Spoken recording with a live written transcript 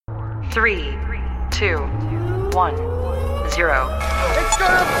3, 2, 1, 0. It's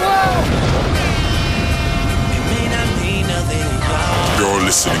gonna blow! You're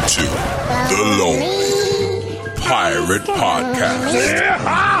listening to The Lonely Pirate Podcast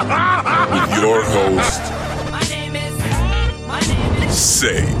with your host,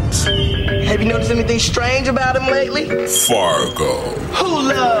 Saint. Have you noticed anything strange about him lately? Fargo. Who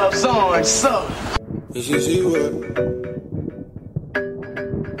loves orange soda?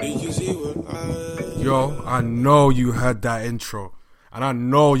 Yo, I know you heard that intro. And I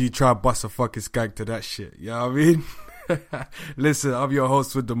know you try to bust a fucking skank to that shit. You know what I mean? Listen, I'm your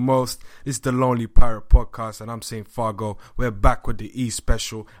host with the most. This is the Lonely Pirate Podcast, and I'm Saint Fargo. We're back with the E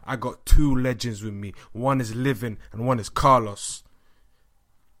special. I got two legends with me. One is Living and one is Carlos.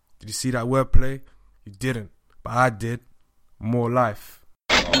 Did you see that wordplay? You didn't, but I did. More life.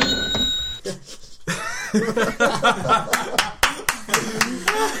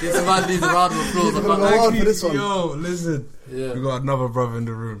 This man needs a round of applause. For this one. Yo, listen. Yeah. We got another brother in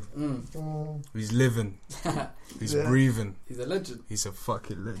the room. He's living. He's breathing. He's a legend. He's a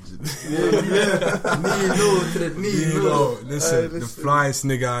fucking legend. Listen, the flyest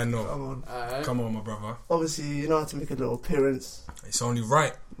nigga I know. Come on, my brother. Obviously, you know how to make a little appearance. It's only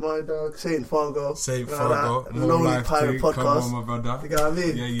right. My dog, Saint Fargo. Saint Fargo. The Lonely Pirate Podcast. Come on, my brother. You get what I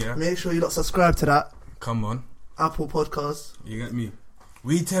mean? Yeah. Make sure you lot subscribe to that. Come on. Apple Podcast. You get me?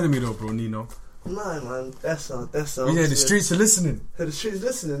 What you telling me though, bro, Nino? Nah, man. That's all. Yeah, the streets are listening. The streets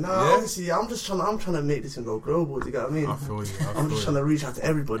listening. Nah, yeah? Obviously, I'm trying to make this thing go global. You get what I mean? I feel you. I'm just trying to reach out to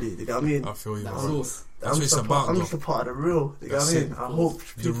everybody. You get what I mean? I feel you. That's bro. awesome. That's what it's about. I'm just a part of the real. You get what I mean? I hope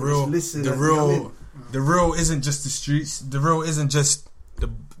people just listen. The real isn't just the streets. The real isn't just the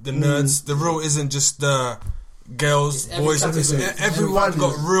nerds. The real isn't just the girls, boys. Everyone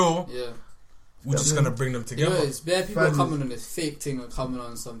got real. Yeah. We're just gonna bring them together. You know, it's bare people coming on this fake thing or coming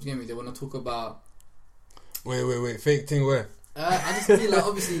on something. You get me? They want to talk about. Wait. Fake thing where? I just feel like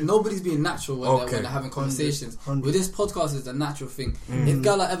obviously nobody's being natural when they're having conversations. 100. With this podcast, is a natural thing. If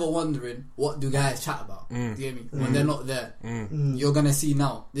girls are ever wondering what do guys chat about, do you get me? When they're not there, you're gonna see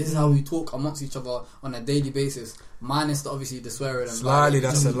now. This is how we talk amongst each other on a daily basis. Minus obviously the swearing. And slightly,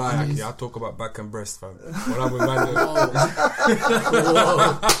 that's a lie. Actually, I talk about back and breast, fam. When I'm with man.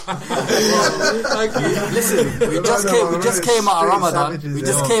 Listen, we just came out of Ramadan. We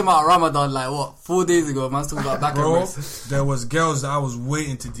just came out of Ramadan like what 4 days ago. Man's talking about back and breast. There was girls that I was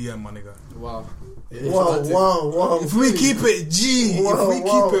waiting to DM, my nigga. Wow. Wow. If we keep it G, keep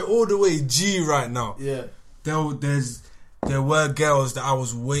it all the way G right now, there were girls that I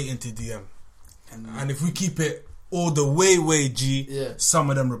was waiting to DM, and if we keep it all the way G, some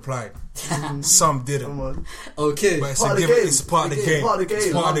of them replied, some didn't. Okay, but it's part of the game. It's part of the game.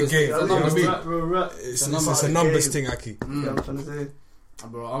 You know what I mean? It's a numbers thing, Aki. I'm trying to say.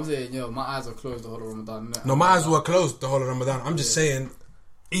 Bro, I'm saying, my eyes are closed the whole of Ramadan. No, my eyes were closed the whole of Ramadan. I'm just saying,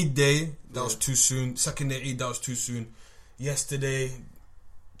 Eid day, that was too soon. Second day Eid, that was too soon. Yesterday,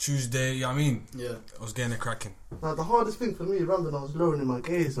 Tuesday, you know what I mean? Yeah. I was getting it cracking. Now, the hardest thing for me, Ramadan, I was lowering my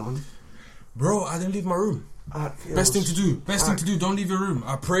gaze on. Bro, I didn't leave my room. Best thing to do, don't leave your room.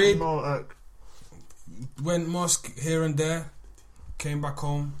 I prayed, went mosque here and there, came back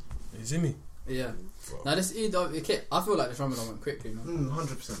home. You see me? Yeah. Now this Eid, I feel like this Ramadan went quickly,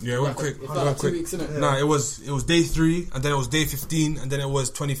 100%. Yeah, it went quick. It felt like 2 weeks, innit? Nah, it was day 3, and then it was day 15, and then it was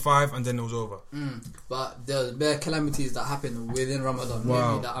 25, and then it was over. But there was bare calamities that happened within Ramadan.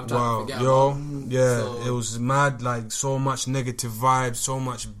 Wow, that I'm trying to forget about. It was mad. Like so much negative vibes, so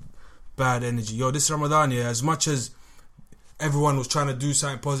much bad energy. This Ramadan, as much as everyone was trying to do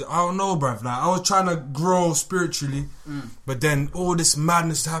something positive, I don't know, bruv. Like I was trying to grow spiritually, but then all this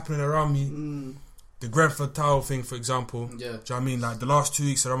madness happening around me. The Grenfell Tower thing, for example. Yeah. Do you know what I mean? Like the last 2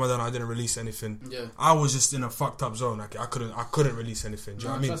 weeks of Ramadan, I didn't release anything. Yeah. I was just in a fucked up zone. Like I couldn't release anything. Do you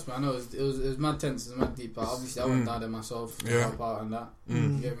know what I mean? Trust me, I know it was mad tense, it was mad deep. But obviously, I went down there myself. Help out and that.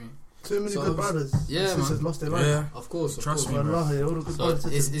 You get me? Too many good brothers. Yeah, man. Lost their life. Yeah, of course. Trust me,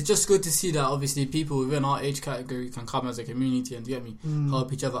 it's just good to see that obviously people within our age category can come as a community and get me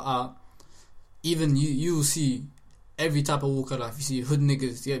help each other out. Even you will see every type of walk of life. You see hood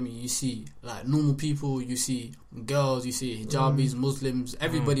niggas, you get me? You see like normal people, you see girls, you see hijabis, Muslims.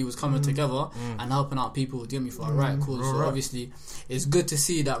 Everybody was coming together and helping out people, you get me, for a right cause. So obviously it's good to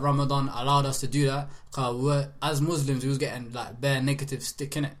see that Ramadan allowed us to do that, because as Muslims we was getting like bare negative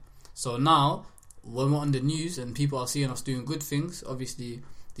stick in it. So now when we're on the news and people are seeing us doing good things, obviously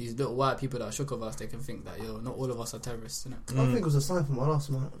these little white people that are shook of us, they can think that not all of us are terrorists, innit? I think it was a sign from Allah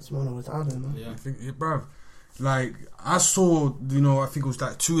subhanahu wa ta'ala, man. Yeah, I think, bruv. Like, I saw, I think it was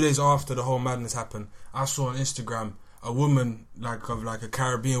like 2 days after the whole madness happened, I saw on Instagram a woman, like a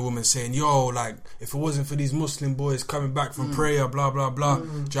Caribbean woman saying, yo, like, if it wasn't for these Muslim boys coming back from prayer, blah, blah, blah, do you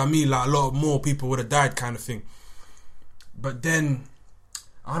know what I mean? Like, a lot more people would have died kind of thing. But then,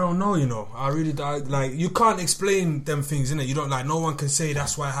 I don't know, you know. Like, you can't explain them things, innit? You don't, like, no one can say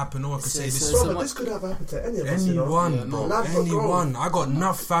that's why it happened. No one can say this. Bro, but this could have happened to any of us, you know? Anyone, bro. Anyone. I got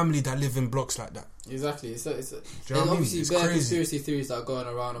enough family that live in blocks like that. Exactly. Do you know There's what I mean? obviously It's bare crazy. conspiracy theories that are going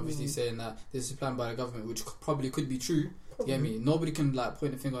around, obviously saying that this is planned by the government, which probably could be true. You get me? Nobody can like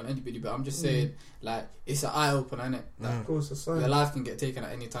point a finger on anybody, but I'm just saying, like, it's an eye opener, innit? Like, Of course, it's fine. your life can get taken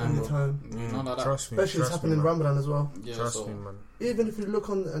at any time, bro. None like that. Trust me. Especially it's happening in Ramadan as well. Yeah, Trust so, me, man. Even if you look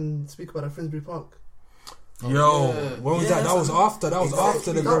on and speak about Finsbury Park. Yo, yeah. when was that? That was after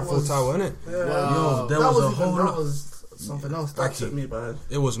the Grenfell Tower, innit? Yeah. Wow. Yo, there was a whole that lot. was something else. That took me by.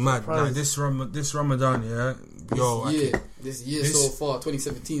 It was mad. Surprise. Like this Ramadan, yeah. Yo, this year so far,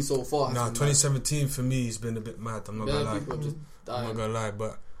 2017 so far. Nah, 2017 for me has been a bit mad. I'm not gonna lie. People just I'm dying. not gonna lie,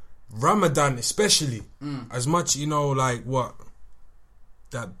 but Ramadan especially, as much, you know, like what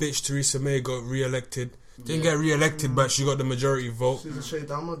that bitch Theresa May got re-elected. Didn't get re-elected, but she got the majority vote. She's a shade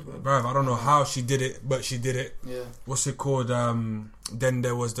downward, bro. Bruv, I don't know how she did it, but she did it. Yeah, What's it called? Then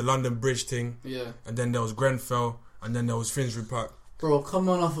there was the London Bridge thing, yeah. and then there was Grenfell, and then there was Finsbury Park. Bro, coming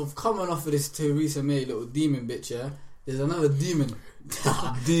off of this Theresa May little demon bitch, yeah. There's another demon.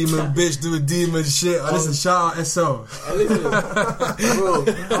 Demon bitch doing demon shit. Oh, listen, shout out SO. Listen, bro, I'm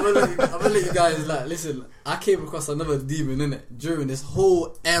gonna let you guys like listen. I came across another demon innit during this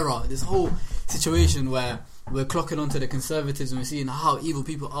whole era, this whole situation where we're clocking onto the Conservatives and we're seeing how evil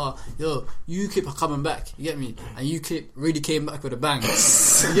people are. Yo, UKIP are coming back, you get me? And UKIP really came back with a bang. You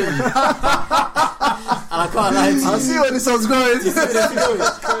get me? And I can't lie to you. I see where this one's going.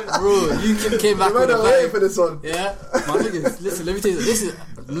 Bro, UKIP came back with a I'm waiting bang. for this one. Yeah, my niggas, listen, let me tell you,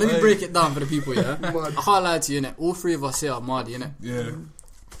 let me break it down for the people, yeah? I can't lie to you, innit? All three of us here are Mahdi, innit? Yeah.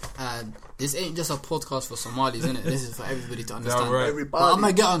 And this ain't just a podcast for Somalis, innit? This is for everybody to understand. right. Everybody. But I'm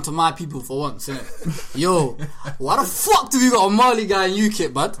gonna get onto my people for once, innit? Yo, why the fuck do we got a Mali guy in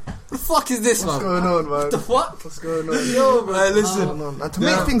UKIP, bud? What the fuck is this, What's man? going on, man? What the fuck? What's going on? Yo, bro. Hey, listen. And to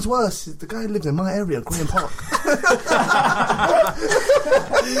make things worse, the guy lives in my area, Graham Park.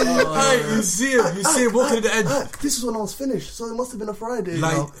 Hey, you see him walking to the edge. This is when I was finished, so it must have been a Friday.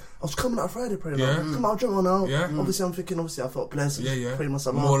 Like- Now. I was coming out Friday praying. Yeah. Come out, drunk now. Yeah. Obviously, I'm thinking. Obviously, I felt blessed. Yeah. Praying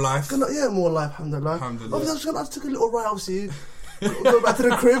myself More out. life. More life. Alhamdulillah. Alhamdulillah. I took a little ride. Obviously, go back to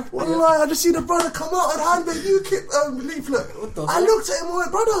the crib. Wallah, I just see the brother come out and hand the UKIP leaflet. What the I fuck? looked at him and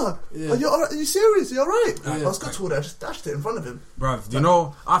went, brother, Yeah. are you serious? Are you alright? Yeah. I was good to all that. I just dashed it in front of him. Bruv, you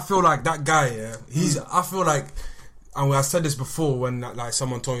know, I feel like that guy, yeah, I feel like, and I said this before when like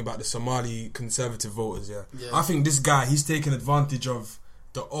someone told me about the Somali conservative voters, yeah. I think this guy, he's taking advantage of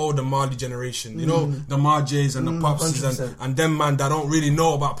the older Mali generation, you know, the Marjays and the Popsies 100%. and them man that don't really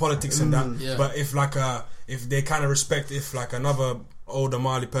know about politics and that. Yeah. But if they kind of respect, if like another older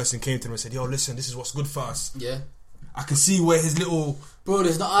Mali person came to them and said, yo, listen, this is what's good for us. Yeah. I can see where his little... Bro,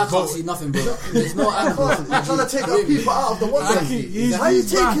 I can't see nothing, bro. There's no angle. You're trying to take our people out of the world. Exactly. How are you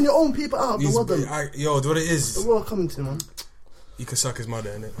taking your own people out of the He's, world? yo, what it The is, world coming to him, man. he can suck his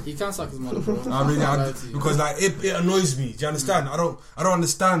mother, innit? He can suck his mother, bro. Because like it annoys me. Do you understand? I don't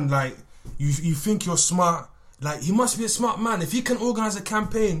understand. Like you think you're smart. Like he must be a smart man. If he can organize a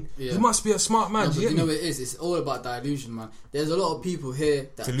campaign, he must be a smart man. No, Do but you you get know me? what it is? It's all about delusion, man. There's a lot of people here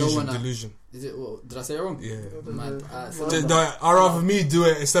that don't wanna. Delusion. Is it? What, did I say it wrong? Yeah. Mad. I'd rather me do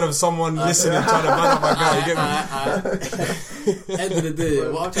it instead of someone listening trying to ban up my guy. You get me? End of the day,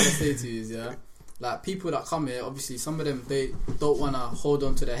 what I'm trying to say to you is, yeah, like people that come here, obviously some of them they don't want to hold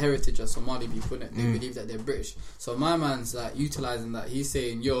on to their heritage as Somali people, innit? They believe that they're British. So my man's like utilising that. He's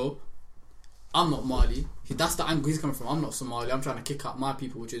saying, yo, I'm not Mali. That's the angle he's coming from. I'm not Somali. I'm trying to kick out my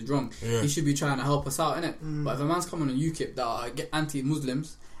people, which is wrong. Yeah. He should be trying to help us out, innit? But if a man's coming on UKIP that are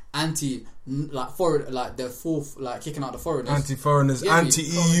anti-Muslims, foreign, like they're kicking out the foreigners, Anti-foreigners, Yeah,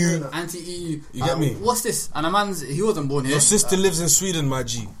 anti-EU. anti-EU. You get me? What's this? And a man's he wasn't born here. Your sister lives in Sweden, my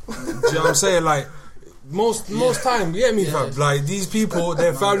G. Do you know what I'm saying? Like most time, you get me, fam? Like these people,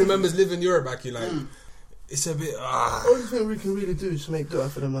 their family members live in Europe. Actually, like it's a bit. The only thing we can really do is make dua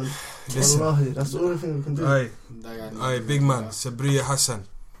for them, man. Listen. Wallahi, that's the only thing we can do. Aye, big man, Sabriya Hassan.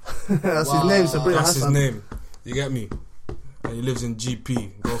 That's his name, Sabriya That's his Hassan. name. You get me? And he lives in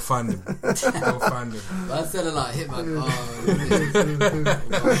GP. Go find him. Go find him. I said a lot, hitman.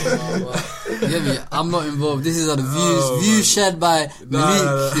 You get me? I'm not involved. This is the views shared by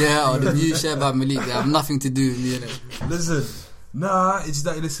Malik. Yeah, or the views shared by Malik. They have nothing to do with me, innit? Listen, it's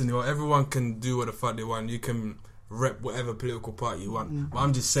that. Listen, yo, everyone can do what the fuck they want. You can rep whatever political party you want. But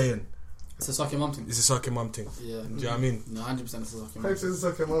I'm just saying, It's a sucking mum thing. It's a sucking mum thing. Yeah. Do you know what I mean? No, 100% it's a sucking mum Thanks, thing. it's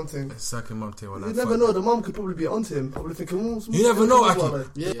like a mum thing. It's a sucking mum thing. You never know. The mum could probably be onto him. Probably thinking, You never know, Aki.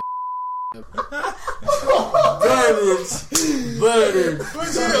 Yeah. Burden.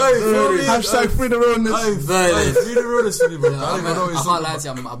 Hashtag free the realness. Burden. Free the realness for me, bro. I can't lie to you,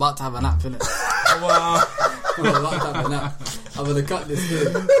 I'm about to have a nap, innit? Wow. I'm about to have a nap. I'm gonna cut this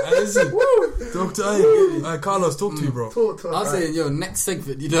thing. Listen, talk to Carlos, talk to me, bro. Talk to I'm saying, yo, next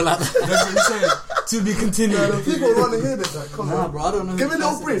segment, you know, like that. That's what you're saying. To be continued. People want to hear this. Like, come Nah, on, bro, I don't know. Give me a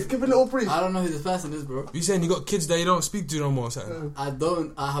little brief. Give me a little brief. I don't know who this person is, bro. You saying you got kids that you don't speak to no more, something?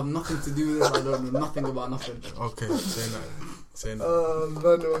 I have nothing to do with this. I don't know nothing about nothing. Okay, saying that. No, My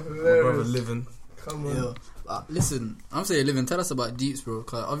brother hilarious. living. Come on. Yo, listen, I'm saying, Livin, tell us about Jeeps, bro.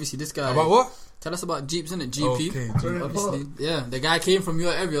 Cause obviously this guy. About what? Tell us about Jeeps, innit? GP. Okay, Obviously, yeah. The guy came from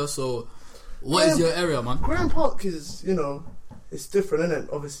your area, so what is your area, man? Graham Park is, it's different, isn't it?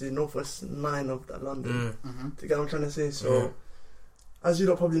 Obviously, Northwest 9 of that London. Do you get what I'm trying to say? So, as you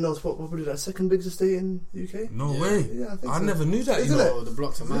don't probably know, it's probably the second biggest estate in the UK. No way. Yeah, I think I so. never knew that. Isn't you it? know. Oh, the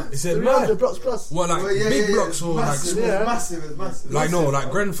blocks are mad. Is it 300 mad? blocks plus. What, like big blocks or Massive, like yeah. Massive, massive. like no,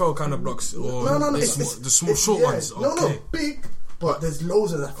 like Grenfell kind of blocks or No, the small short ones. Okay. No, big, but there's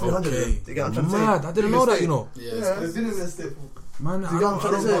loads of that. 300 of them. Okay. You get what I'm trying to say? Mad. I didn't know that. You know. Yeah. There's been in the estate. Man, You get what I'm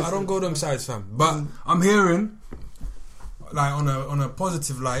trying to say? I don't go them sides, fam. But I'm hearing, like on a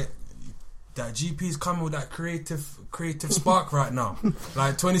positive light, that GP's coming with that creative spark right now.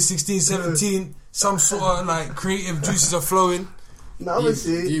 Like 2016, 17, some sort of like creative juices are flowing. Now,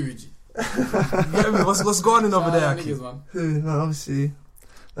 obviously, DBG. Yeah, what's going on over there, Aki? no, obviously.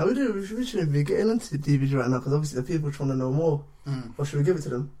 Now we shouldn't be getting into DBG right now because obviously the people trying to know more. Or should we give it to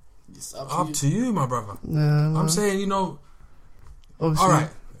them? It's Up to you, my brother. Yeah, I'm saying, obviously. all right.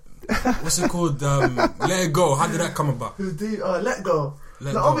 What's it called? Let It Go. How did that come about? Let Go.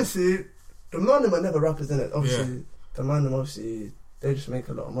 Let Now, Go. obviously, the man them are never rappers, innit? Obviously, Yeah. the man them, obviously, they just make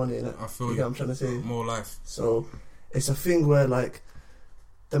a lot of money, innit? I feel you get what I'm trying to say? More life. So, it's a thing where, like,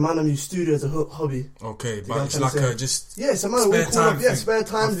 the man them use studio as a hobby. Okay, You but get it's what I'm like saying? just Yeah, it's a man Spare will call time up, thing. spare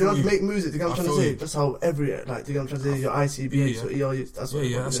time, I you feel know, you. make music, you get what I'm I trying to feel say? you. That's how like, you get what I'm trying to say? Your ICBH, Yeah. your ER, that's what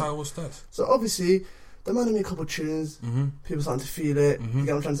that's how it all starts. So, obviously, the man made a couple of tunes, people starting to feel it, you get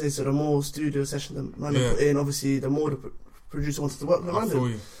what I'm trying to say? So, the more studio session the man Yeah. put in, obviously, the more the producer wants to work with the I man. feel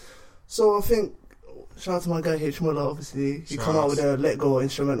you. So, I think, shout out to my guy H. Muller, obviously, he Shout come out out. with a Let Go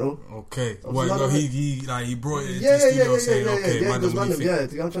instrumental. Okay. That was Well, another- he brought it into the studio saying, okay, man, because what do you think? yeah, you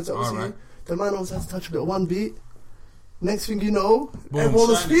get what I'm trying to say? Obviously, Alright. the man also has to touch a little one beat. Next thing you know, Boom. everyone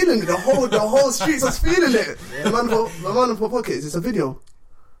was feeling it. The whole streets was feeling it. The man for Pockets, it's a video.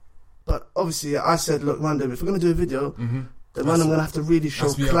 But obviously, I said, look, man, if we're gonna do a video, the man I'm gonna have to really show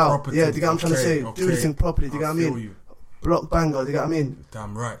Has to be a clout. proper Yeah, thing. do you get what I'm trying to say? Okay, Do the thing properly. Do you get what I feel mean? you. Block banger. Do you get what I mean?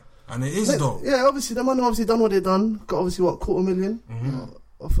 Damn right. And it is though. Yeah, obviously the man obviously done what they done. Got obviously what 250,000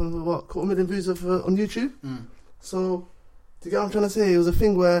 off of what 250,000 views on YouTube. So, do you get what I'm trying to say? It was a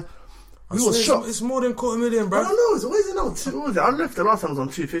thing where I we swear was shocked. It's more than 250,000, I bro. don't know. It's always now. What was it? I left the last time. I was on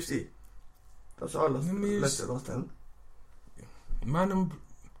 250. That's what I left. Let me Left use- it last time. Man,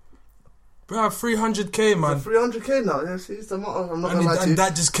 bro, 300k, man. 300k now. Yeah, see, it's a matter. I'm not gonna lie to you. And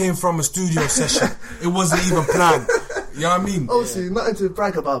that just came from a studio session. It wasn't even planned. You know what I mean? Obviously, nothing to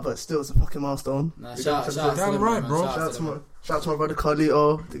brag about, but still, it's a fucking milestone. Nah, You shout get what I'm out to Damn them, right, man. bro. Shout out to my brother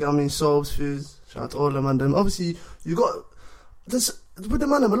Carlito. You get what I mean? Sobs, Fuse. Shout out to all them and them. Obviously, you got this with the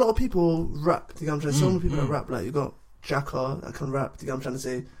man. A lot of people rap. You get what I'm trying to say? So many people that rap. Like you got Jacker that can rap. You get what I'm trying to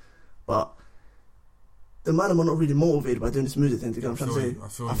say? But the man are not really motivated by doing this music thing. You get what I'm trying to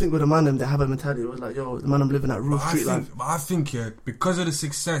say? I think with the man they have a mentality. It was like, yo, the man I'm living that real street life. But I think, yeah, because of the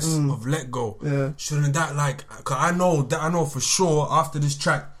success of Let Go, Yeah. shouldn't that cause I know for sure after this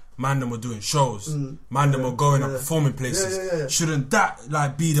track, man them were doing shows, man them were going and performing places. Yeah. Shouldn't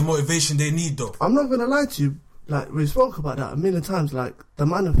that be the motivation they need though? I'm not gonna lie to you. Like we spoke about that a million times. Like the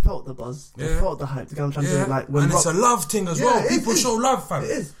man have felt the buzz, they felt the hype. You get what I'm trying to say? Like when and it's a love thing as well. People show love, fam. It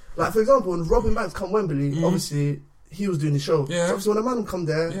is. Like for example, when Robin Banks come Wembley, obviously he was doing the show. Yeah. So obviously when the man come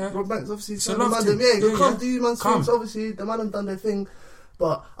there, Robin Banks obviously It's a said love the man thing. them, you Yeah, come yeah. do you man's Come. things. Obviously the man have done their thing,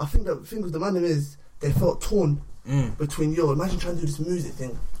 but I think the thing with the man them is they felt torn between imagine trying to do this music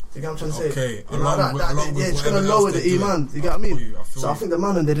thing. You get what I'm trying to say? Okay, You know, along with it's gonna whatever lower else the they're iman. doing. You get what I mean? feel So you. I think the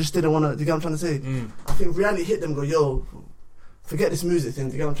man and they just didn't want to. You get what I'm trying to say? I think reality hit them. Go, yo, forget this music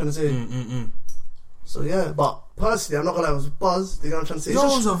thing. You get what I'm trying to say? So yeah, but personally, I'm not gonna lie, it was buzz. You know what I'm trying to say? Yo,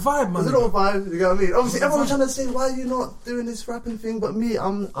 It's it was just- a vibe, It man. was a little vibe, you know what I mean? Obviously, a everyone's vibe. trying to say, why are you not doing this rapping thing? But me,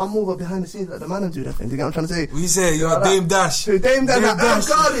 I'm over behind the scenes, like the man and do that thing. You know what I'm trying to say? What you say? You're a Dame Dash. Dame Dame Dash, Dash.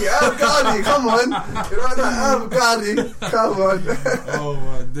 Ghani, come on. You know that, Ghani, come on. Oh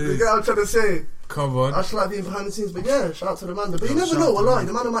my You days. get what I'm trying to say? Come on. I just like being behind the scenes, but yeah, shout out to the man. But you Yo, never shout know, out to the wallahi, man.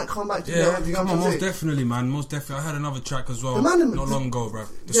 the man might come back to Yeah, you know come what on, I'm most saying? definitely, man. Most definitely. I had another track as well, The man- not long ago, bro.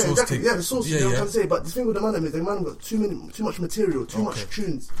 The Yeah, Source exactly. tape. Yeah, the source. Yeah, You know what yeah. I'm trying to say? But the thing with the man is, the man got too much material, too much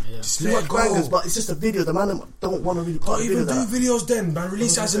tunes, Just too let much it go. bangers. But it's just a video. The man don't want to really put Don't a even video do that. videos then, man.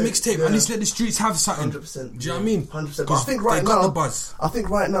 Release it as a mixtape. Yeah. At least let the streets have something. 100%. Do you know what I mean? 100%. Because I think they right got now, the buzz. I think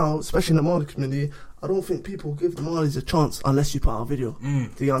right now, especially in the Mali community, I don't think people give the Malis a chance unless you put out a video. Do you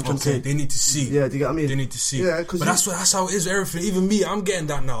get what I'm trying to say? They need to see. Yeah, do you get what I mean? They need to see. Yeah, 'cause but that's how it is with everything. Even me, I'm getting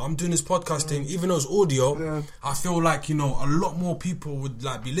that now. I'm doing this podcast thing. Even though it's audio, Yeah. I feel like, you know, a lot more people would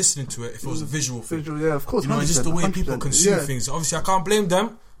like be listening to it if it was a visual thing. Visual, yeah, of course. You know, it's just the way 100%, people consume yeah. things. Obviously, I can't blame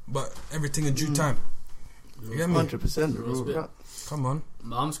them, but everything in due time. You get me? 100%. Respect. Come on.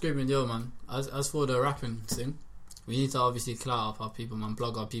 But I'm screaming, yo, man. As for the rapping thing, we need to obviously clout up our people, man.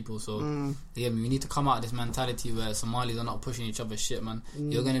 Plug our people. So, you get me? We need to come out of this mentality where Somalis are not pushing each other's shit, man.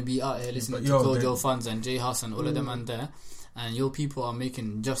 You're gonna be out here listening But to yo, Kojo Funds and J Hus and all of them and there, and your people are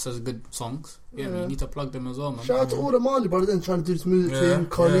making just as good songs. You get me? You need to plug them as well, man. Shout out to all the Mali brothers then trying to do this music Yeah, thing.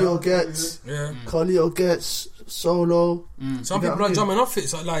 Khalil Gets, Yeah. Khalil Gets, Solo. Some You get people what I are mean? jumping off it.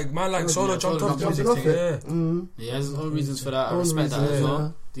 So like, man, like Solo Yeah, jumped Solo off the jumping music off thing. it. Yeah. Yeah, there's all reasons for that. I All respect that reasons, as well. yeah.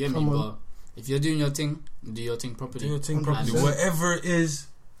 Do you get me? Come on. But if you're doing your thing, do your thing properly. Do your thing properly. 100%. Whatever it is,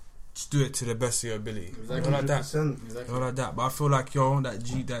 just do it to the best of your ability. Exactly. Not like that. 100%. Exactly. Not like that. But I feel like, yo, that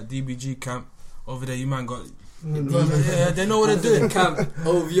DBG camp over there, you man got... Mm. Yeah, they know what they're doing. Camp,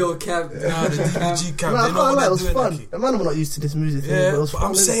 OVO camp. Nah, the DBG camp, Nah, I they know can't what lie, it they're was doing. fun. Aki. The man, I'm not used to this music thing, Yeah, but it was but fun.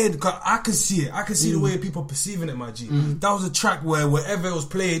 I'm innit? saying, 'cause I can see it. I can see the way people perceiving it, my G. That was a track where wherever it was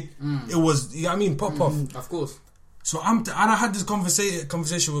played, it was, you know what I mean, pop off. Of course. So and I had this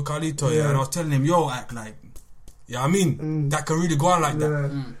conversation with Carlito, yeah, and I was telling him, yo, act like, yeah, I mean, that can really go on like that.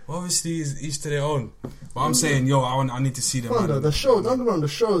 Yeah. Well, obviously, it's each to their own. But I'm saying, yo, I need to see them. Fun though. man. The show, don't get me wrong, the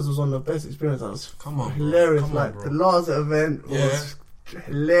shows was one of the best experiences. I was Come on, bro. hilarious. Come on, Like bro. the last event was Yeah.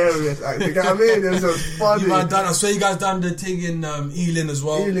 hilarious. Like, you get what I mean? It was just funny. You man done, I swear you guys done the thing in Ealing as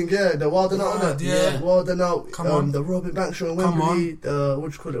well. Ealing, yeah, the Wild and Out, Right, innit? yeah. Wild and Out. Come on. The Robin Banks show in Come Wembley. The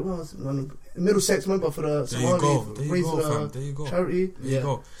what do you call it? What was it? Middlesex member for the There you Somali go. There you raising go, a fam. There you go. charity. There you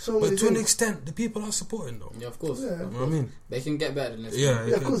go. So But many to an things. extent, the people are supporting though. Yeah, of course. Yeah. You know what I mean? They can get better than this. Yeah,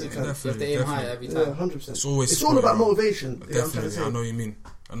 Yeah, of course it can. You have to Definitely, aim high definitely. every Yeah, time. 100%. It's always It's all about supporting. motivation. You know what I'm trying to Definitely, say. I know you mean.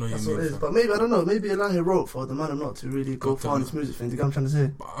 I know you That's mean. what it is. fam. But maybe, I don't know, maybe Elijah wrote for the man not to really go Got far on them. this music thing. You know what I'm trying to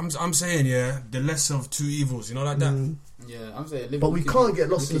say? But I'm saying, yeah, the lesser of two evils, you know, like that. Yeah, I'm saying. But we can't get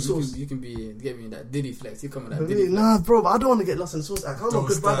lost you in the can- sauce. You can be get me that Diddy flex. You come with that But Diddy me, flex. nah, bro, but I don't want to get lost in the sauce. Like, I'm a Don't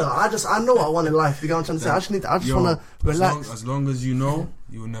good start. brother. I know what I want in life. You know what I'm trying to say? I just Yo, want to relax. As long as you know,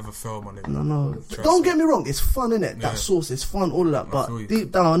 you will never fail, my nigga. No. Trust Don't me. get me wrong. It's fun, innit? Yeah. That sauce is fun, all of that. I But feel you.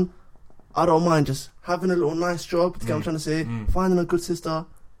 deep down, I don't mind just having a little nice job. You know what I'm trying to say? Finding a good sister.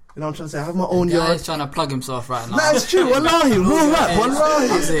 You know what I'm trying to say? I have my own Guy yard. is trying to plug himself right now. Nah, it's true. Wallahi, real rap. I'm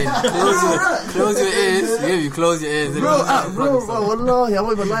Wallahi. saying, close your ears. Yeah, you close your ears. Real rap, real rap. Wallahi, I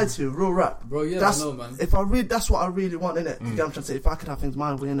won't even lie to you. Real rap. Bro, you That's, never know, man. if I read, that's what I really want, innit? You get what I'm trying to say? If I could have things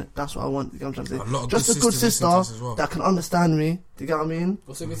my way, innit? That's what I want. You get what I'm trying to A lot say? of Just good a good sisters listen to sister us as well. that can understand me. Do you get what I mean?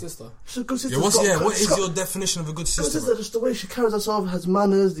 What's a good sister? Just a good sister. Yeah, what is got- your definition of a good Good sister? sister, just the way she carries herself, has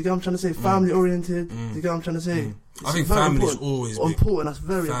manners. Do you get what I'm trying to say? Family oriented. Do you get what I'm trying to say? I It's think very family is important. always big. important. That's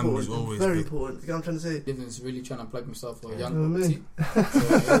very Family's important. always Very big. important. You get what I'm trying to say? Living's really trying to plug himself for a young You know what I Ukti. mean?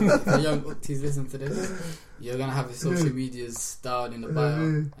 So if a young Uktis listen to this, you're gonna have his social medias down in the bio,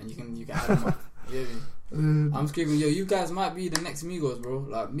 and you can add them up. You hear me? I'm screaming, yo, you guys might be the next Migos, bro.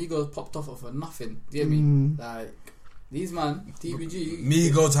 Like Migos popped off of nothing. You hear me? Like these man, DBG.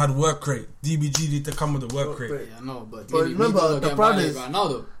 Migos had work rate. DBG need to come with the work rate. Yeah, I know, but But remember, Migos are the getting brothers- violated right now,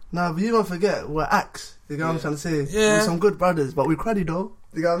 though. Nah, but you don't forget, we're axe. You get what I'm Yeah. trying to say? Yeah. We're some good brothers, but we're cruddy though.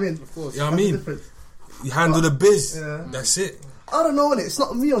 You get what I mean? Of course. You know what I That's the mean? difference. You handle the biz. Yeah. That's it. I don't know, innit? It's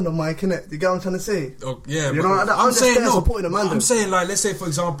not me on the mic, innit? You get what I'm trying to say? Oh, yeah, You but know, I'm just there supporting the man, I'm though. saying, like, let's say, for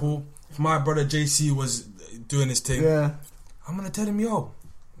example, if my brother JC was doing his thing, Yeah. I'm gonna tell him, yo,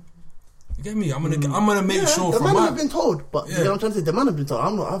 you get me? I'm gonna make sure the from man my have been told, but you Yeah. know what I'm trying to say? The man have been told.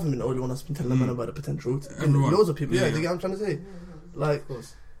 I haven't been the only one that's been telling the man about the potential. It's been Everyone. loads of people. Yeah, Yeah. you get what I'm trying to say? Like, Of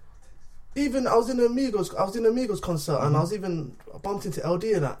course. even I was in the Amigos concert, and I was even bumped into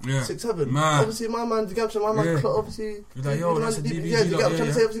LD and that Yeah. 6'7". Man. Obviously, my man, the gangster, my man, Yeah. obviously. You're like, yo, the that's man- a DBG, Yeah, you get what I'm yeah, trying to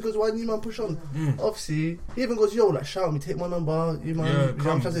yeah. say? Obviously, because why didn't you man push on? Obviously, he even goes, yo, like, shout me, take my number, you man. Yeah, you know what I'm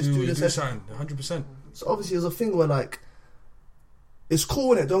come, trying to say? do Studio session. something, 100%. So obviously there's a thing where like it's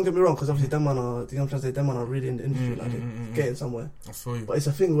cool, innit? Don't get me wrong, because obviously them man are, you know what I'm trying to say, them man are really in the industry, like they're getting somewhere. I feel you. But it's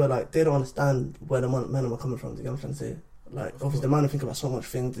a thing where like they don't understand where the men are coming from. Do you know what I'm trying to say? Like obviously the man think about so much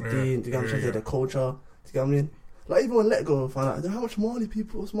things, the deen, do you know what I'm trying to say, the culture. Do you get what I mean? Like even when Let Go found out how much Mali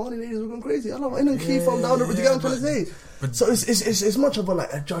ladies were going crazy. I love it. And Key from down the road. Do you get what I'm trying to say? But so it's much of a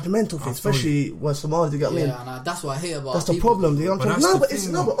like a judgmental thing, especially with Somali. Do you get what I mean? Yeah, nah, that's what I hate about. That's the people. problem. Do you know what I'm But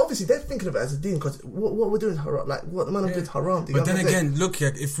saying? But obviously they're thinking of it as a deen because what we're doing is haram. Like what the man did is haram. Do you But get then what I'm saying? again, look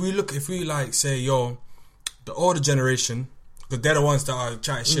at if we like say, yo, the older generation, because they're the ones that are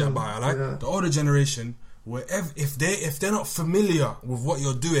chatting shit about it, like the older generation, wherever if they're not familiar with what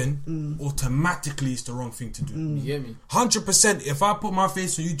you're doing, automatically it's the wrong thing to do. You get me? 100%. If I put my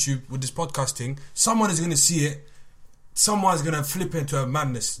face on YouTube with this podcasting, someone is gonna see it. Someone's gonna flip into a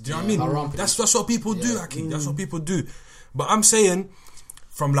madness. Do you know what I mean? That's what people do, Aki. That's what people do. But I'm saying,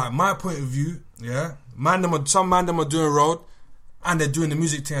 from like my point of view, some man them are doing road, and they're doing the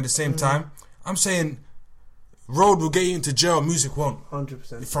music thing at the same time. I'm saying, road will get you into jail, music won't.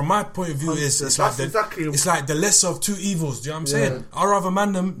 100%. From my point of view, it's like the lesser of two evils. Do you know what I'm saying? I'd rather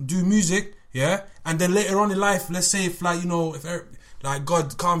man them do music, and then later on in life, let's say if like if like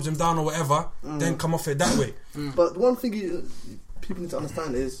God calms them down or whatever, then come off it that way. But one thing people need to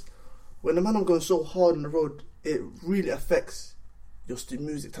understand is when the man I'm going so hard on the road, it really affects your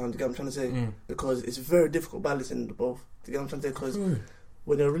music time. Do you get what I'm trying to say? Because it's very difficult balancing the both. Do you get what I'm trying to say? Because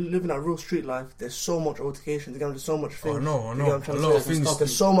when you're really living that real street life, there's so much altercation. There's so much things. I know. You get what I'm trying A to lot say? of things.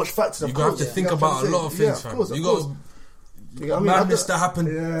 There's so much factors. You have to think about a lot of things, fam. You got madness that happened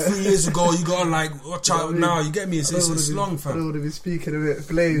 3 years ago. You got to like watch out now. You get me? It's long, fam. I don't want to be speaking of it.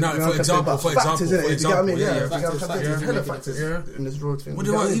 Blame. No, for example, you get what I mean? Factors, There's hella factors in this road thing.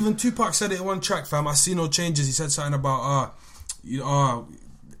 Even Tupac said it in one track, fam. I see no changes. He said something about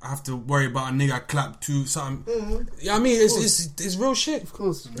I have to worry about a nigga clap to something. Yeah, I mean it's real shit. Of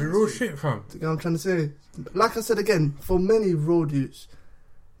course, it's real shit, fam. You know what I'm trying to say? Like I said again, for many road youths,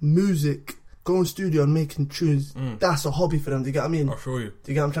 music, going studio and making tunes, that's a hobby for them. Do you get what I mean? I feel you.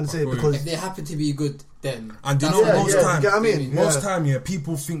 Do you get what I'm trying to say? Because if they happen to be good, then and do you know most time, you get what I mean? Most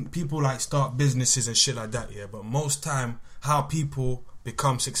time, people like start businesses and shit like that, but most time how people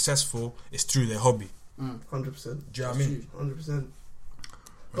become successful is through their hobby. 100%. Do you know what I mean? 100%.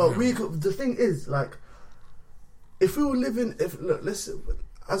 But the thing is, like, if we were living, let's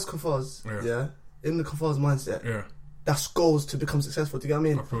as Kafars, in the Kafars mindset, that's goals to become successful. Do you get what I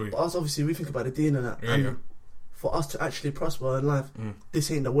mean? I feel you. But us, obviously, we think about the deen and that, and for us to actually prosper in life,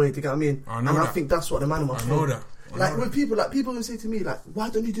 this ain't the way. Do you get what I mean? I think that's what the man must. I know that. When people will say to me, like, why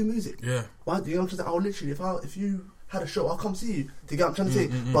don't you do music? Yeah. Why do you know what I'm saying? I'll literally, if you had a show, I'll come see you. Do you get what I'm trying to say?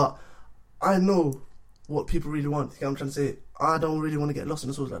 But I know what people really want. Do you get what I'm trying to say? I don't really want to get lost in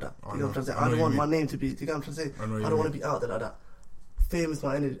the sauce like that. Do you get what I'm trying to say? I don't want my name to be. Do you get what I'm trying to say? I don't want to be out there like that. Fame is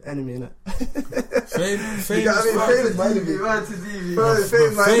my enemy, innit? Fame you know what I mean? Fame is my enemy. Fame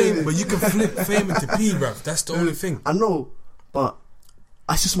is my enemy. But you can flip fame into P, bruv. That's the only thing. I know, but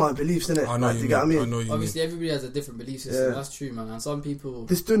that's just my beliefs, innit? I know you get what I mean? I know you obviously everybody has a different belief system. That's true, man. And some people,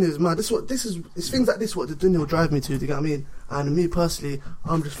 this dunya is mad. It's things like this what the dunya will drive me to. Do you get what I mean? And me personally,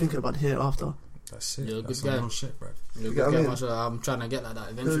 I'm just thinking about the hereafter. That's it. You're a good That's guy. real shit, bruv. You're a good guy, mashallah. I'm trying to get like that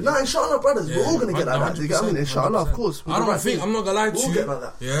eventually. No, inshallah, brothers, we're all gonna get like that. Do you get what I mean? Inshallah, of course. I'm not gonna lie to you. Get like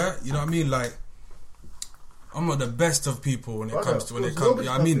that. Yeah, you know what I mean? Like, I'm not the best of people when it comes. You know what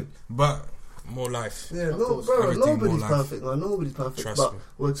I mean? But more life. Yeah, bro, nobody's perfect, man. Nobody's perfect. Trust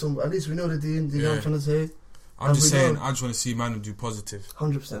but me. at least we know the deen. Do you know what I'm trying to say? I'm just saying, I just want to see man do positive. 100%. Do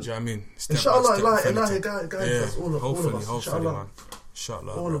you know what I mean? Inshallah, guys, all of us. Hopefully, Inshallah. man.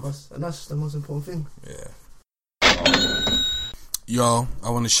 Inshallah, all of us. And that's the most important thing. Yeah. Yo, I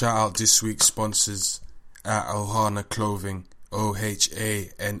want to shout out this week's sponsors at Ohana Clothing,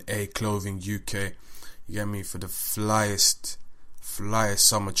 OHANA Clothing UK. You get me? For the flyest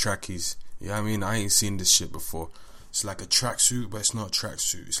summer trackies. You know what I mean? I ain't seen this shit before. It's like a tracksuit, but it's not a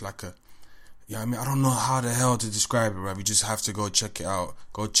tracksuit. It's like a, you know what I mean? I don't know how the hell to describe it, right? You just have to go check it out.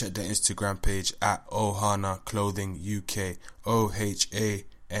 Go check the Instagram page at Ohana Clothing UK. OHANA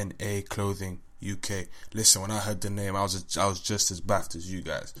Clothing UK. Listen, when I heard the name, I was just as baffed as you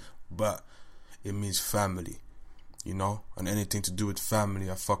guys. But it means family, you know? And anything to do with family,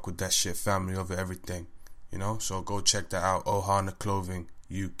 I fuck with that shit. Family over everything, you know? So go check that out. Ohana Clothing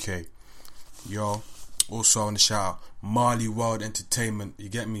UK. Yo, also I want to shout out Marley World Entertainment. You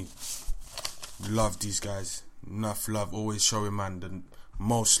get me? Love these guys. Enough love. Always showing man the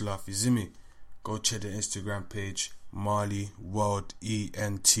most love. You see me? Go check the Instagram page, Marley World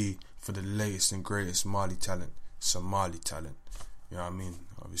ENT, for the latest and greatest Mali talent. Somali talent. You know what I mean?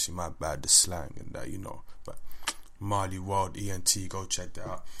 Obviously, my bad, the slang and that, you know. But Marley Wild ENT, go check that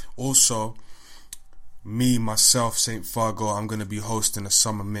out. Also, me, myself, St. Fargo, I'm going to be hosting a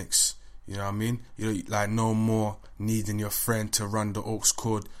summer mix. You know what I mean? You know, like, no more needing your friend to run the aux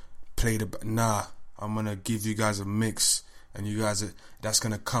chord, play the... Nah, I'm going to give you guys a mix. And you guys, that's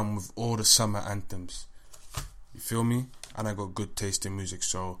going to come with all the summer anthems. You feel me? And I got good taste in music,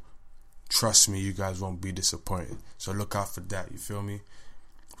 so trust me, you guys won't be disappointed. So look out for that, you feel me?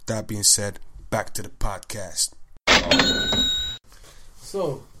 With that being said, back to the podcast.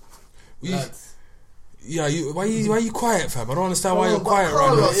 So, yeah, why you quiet, fam? I don't understand why you're quiet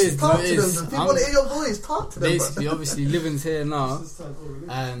right now. Talk to them. People want to hear your voice. Talk to them. Basically, obviously, Living's here now,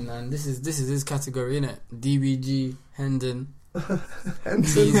 and this is his category, innit? DBG, Hendon. UKIP,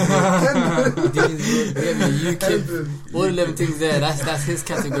 all 11 things there. That's his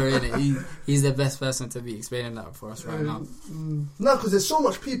category, innit? He's the best person to be explaining that for us right now. No, because there's so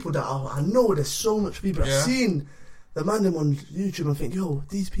much people that I know. There's so much people that I've seen the man them on YouTube and think, yo,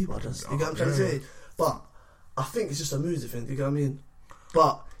 these people are just. You get what I'm trying to say? But I think it's just a music thing. You get what I mean?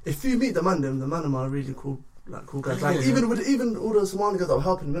 But if you meet the man them are really cool guys. Like even all the Somali guys that were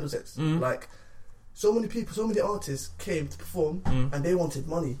helping Middlesex, like. So many people, so many artists came to perform and they wanted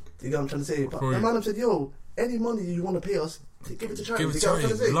money. Do you get what I'm trying to say? But the man said, yo, any money you want to pay us, give it to charity. Give it to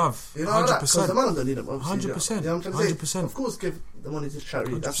charity. Love. You know 100%. Because the man don't need them, obviously. 100%. You know what I'm trying to say? Of course, give the money to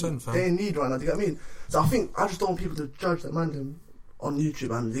charity. That's what they need right now. Do you get what I mean? So I just don't want people to judge that man on YouTube,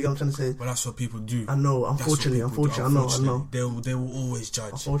 and you get what I'm trying to say? Well, that's what people do. I know, unfortunately, I know. They will always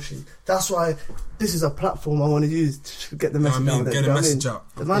judge. Unfortunately. That's why this is a platform I want to use to get the message out there. Get the message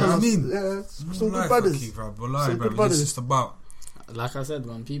out. The man some good brothers. Some good brothers. It's just about... Like I said,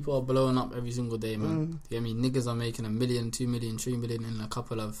 man, people are blowing up every single day, man. You get me? Niggas are making $1 million, $2 million, $3 million in a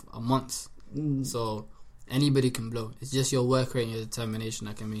couple of months. So anybody can blow. It's just your work rate and your determination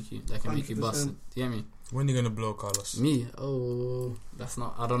that can make you bust. Do you get me? When are you gonna blow, Carlos? Me? Oh, that's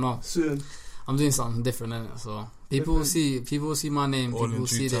not. I don't know. Soon. I'm doing something different, innit? So people will see my name. All people will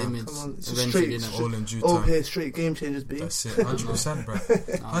see the image. Eventually, all in due time. Oh, here, straight game changers, B. That's it. 100%, bro.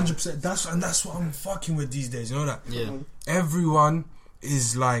 100%. That's what I'm fucking with these days. You know that? Yeah. Everyone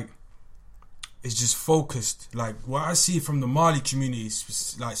is like, is just focused. Like what I see from the Mali community,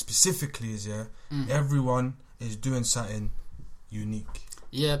 specifically, is everyone is doing something unique.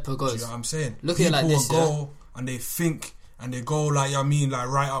 Yeah, because do you know what I'm saying? Look people at it like this, go and they think and they go like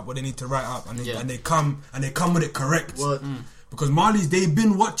write up what they need to write up, and they come with it correct. Because Malis, they've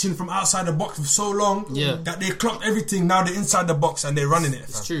been watching from outside the box for so long that they clocked everything. Now they're inside the box and they're running it.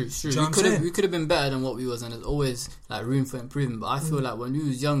 It's true. You know we could have been better than what we was, and there's always like room for improvement. But I feel like when we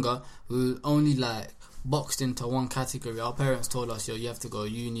was younger, we were only like boxed into one category. Our parents told us, yo, you have to go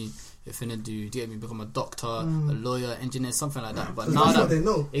uni. You're finna become a doctor, a lawyer, engineer, something like that. But now that's what they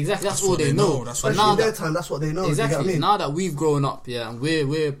know. Exactly, that's all they know. Especially in their time, that's what they know. Exactly. You get what I mean? Now that we've grown up, and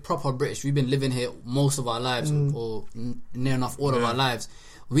we're proper British. We've been living here most of our lives, or near enough all of our lives.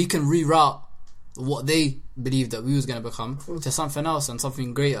 We can reroute what they believed that we was going to become to something else and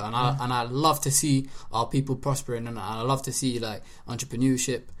something greater. And I love to see our people prospering, and I love to see like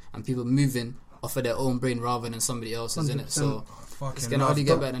entrepreneurship and people moving off of their own brain rather than somebody else's, in it. So it's going to hardly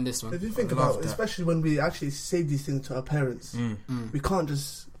get better than this one. If you think about it, especially when we actually say these things to our parents, we can't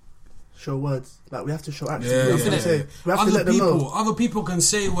just show words. Like, we have to show action. We have to let them know. Other people can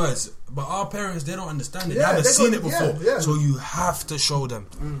say words, but our parents, they don't understand it. They haven't seen it before. So you have to show them.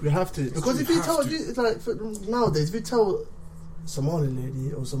 We have to. Because if you tell, it's like, nowadays, if you tell Somali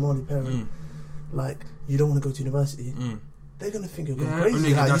lady or Somali parent, like, you don't want to go to university, they're going to think you're going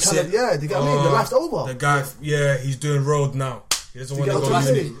crazy. Like, that's it. They get what I mean? The life's over. The guy, he's doing road now. He doesn't want to go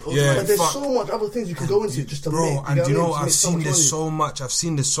uni. But there's so much other things you can go into just to make. And you know, I've seen this so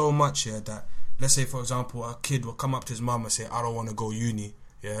much here that, let's say for example, a kid will come up to his mum and say, I don't want to go uni,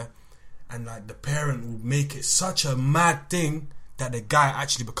 and like the parent will make it such a mad thing that the guy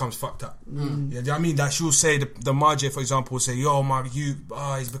actually becomes fucked up. You know what I mean? That she'll say, the Marjay, for example, will say, yo,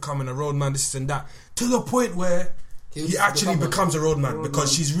 he's becoming a roadman, this and that, to the point where he actually becomes a roadman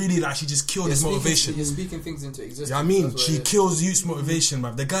because she's really like, she just killed his motivation. You're speaking things into existence. You know what I mean? She kills youth's motivation,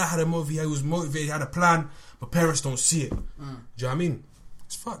 man. The guy had a movie, he was motivated, he had a plan, but parents don't see it. Do you know what I mean?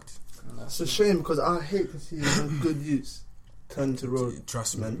 It's fucked. It's a shame because I hate to see good youths turn to road.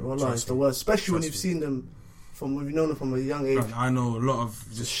 Trust me. It's the worst. Especially when you've seen them we've known them from a young age. I know a lot of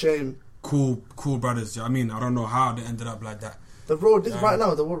just shame. Cool brothers. You know what I mean? I don't know how they ended up like that. The road, right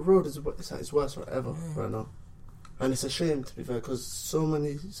now, the road is it's worse ever right now. And it's a shame, to be fair, because so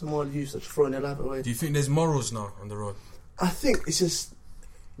many Somali youths are throwing their life away. Do you think there's morals now on the road? I think it's just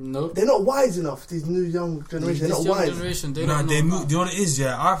No. They're not wise enough. These new young generation, they're This not young wise. generation, they Nah, don't they know. move. You know what it is,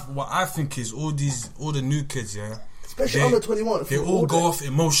 yeah. What I think is all the new kids, yeah. Especially They- under 21. They all go off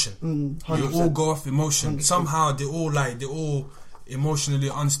emotion. They 100%. all go off emotion. 100%. Somehow they're all emotionally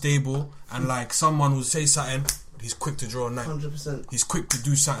unstable, and like someone will say something, he's quick to draw a knife. 100%. He's quick to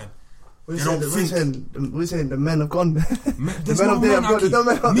do something. We're They saying, don't we're saying the men have gone. There's men no up there men, have gone. There's no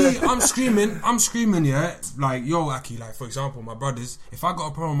men Aki. up Me, there. I'm screaming, yeah. Like, yo, Aki, like, for example, my brothers, if I got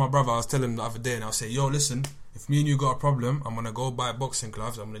a problem with my brother, I was telling him the other day, and I'll say, yo, listen, if me and you got a problem, I'm gonna go buy boxing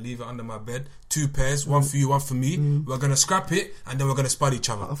gloves, I'm gonna leave it under my bed, 2 pairs, one for you, one for me, we're gonna scrap it, and then we're gonna spud each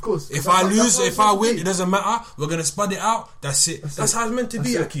other. Of course. If That's I how- lose, that's how if it's I meant to win, be. it doesn't matter, we're gonna spud it out, that's it. That's how it's meant to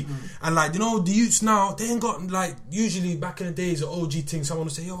be, That's Aki. And like, you know, the youths now, they ain't got, like, usually back in the days, the OG thing, someone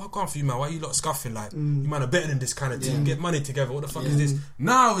would say, yo, what gone for you, man? Why you lot scuffing? Like, you man are better than this kind of thing. Get money together. What the fuck is this?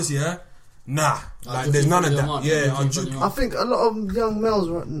 Now is nah. Like, there's none of that. Yeah, I'm joking. I think a lot of young males,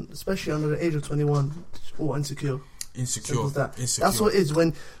 especially under the age of 21, all insecure. Insecure. Simple as that. Insecure. That's what it is.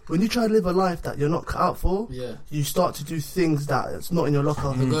 When you try to live a life that you're not cut out for, Yeah. you start to do things that it's not in your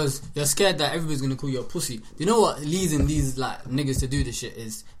locker. Because you're scared that everybody's gonna call you a pussy. You know what leading these like niggas to do this shit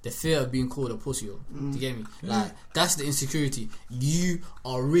is the fear of being called a pussy. Do you get me? Like that's the insecurity. You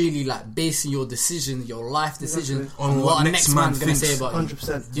are really like basing your decision, your life decision On on what what a next next man man's gonna thinks. say about you.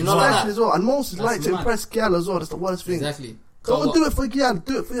 100%. You know like Especially that? as well. And most That's like to mad. impress gal as well. That's the worst thing. Exactly. Don't do it for gal.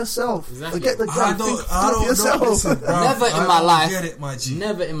 Do it for yourself. Exactly. Forget the gal. I Do don't it for yourself. listen, bro. Never in I my don't life, get it, my G.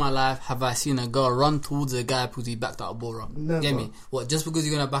 never in my life have I seen a girl run towards a guy because he backed out a ball run. Never. Get me? What? Just because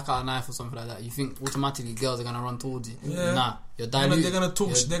you're gonna back out a knife or something like that, you think automatically girls are gonna run towards you? Yeah. Nah, you're They're diluted. gonna talk.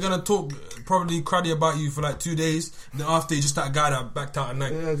 You're- They're gonna talk probably cruddy about you for like 2 days. Then after, you just that guy that backed out at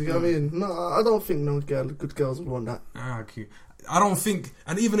night. Yeah, do you get what I mean? No, I don't think no good girls would want that. Okay. I don't think,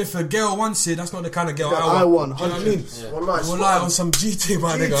 and even if a girl wants it, that's not the kind of girl That I I want. want. Do you know what I mean? Yeah. Wallahi, We'll lie on some G-thing,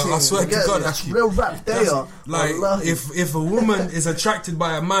 my nigga. I swear to God, that's actually. real rap there. Like, Wallahi. if a woman is attracted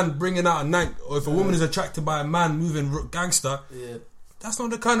by a man bringing out a knife, or if a woman is attracted by a man moving gangster, Yeah. that's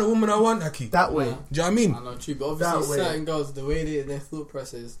not the kind of woman I want, Aki. Do that way. you know what I mean? I know, true, but That obviously way. certain girls, the way their thought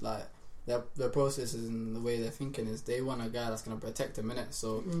process, like their processes and the way they're thinking is they want a guy that's gonna protect them, innit?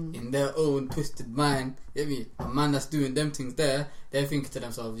 So in their own twisted mind, you get me? A man that's doing them things there, they're thinking to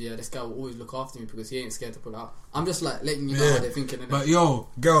themselves, yeah, this guy will always look after me because he ain't scared to pull out. I'm just like letting you know Yeah. how they're thinking, innit? But yo,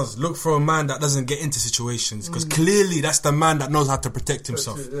 girls, look for a man that doesn't get into situations, because clearly that's the man that knows how to protect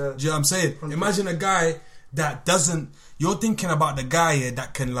himself. Yeah. Do you know what I'm saying? Imagine a guy that doesn't. You're thinking about the guy here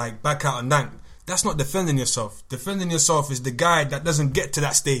that can like back out a knife. That's not defending yourself. Defending yourself is the guy that doesn't get to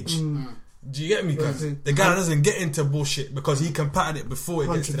that stage. Do you get me, guys? Yeah. The guy that doesn't get into bullshit because he can pattern it before it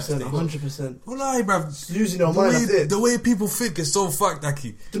gets to that 100%, stage. 100%. Well, lie, bruv. Losing your mind, that's it. The way people think is so fucked,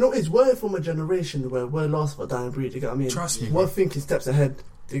 Aki. Do you know what it is? We're from a generation where we're lost for dying breed, you get what I mean? Trust me. We're thinking steps ahead,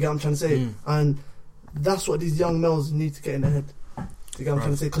 do you get what I'm trying to say? And that's what these young males need to get in their head. Do you get what I'm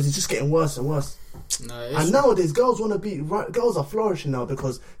trying to say? Because it's just getting worse and worse. No, And nowadays, girls want to be right. Girls are flourishing now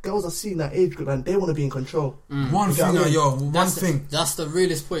because girls are seeing that age group and they want to be in control. One You get thing, what I mean? one thing. That's the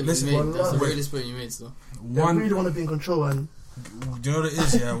realest point Listen, you made. That's the wallahi. realest point you made, so. They really want to be in control. And Do you know what it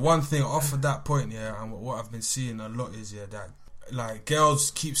is? Yeah, one thing off of that point, yeah, and what I've been seeing a lot is that like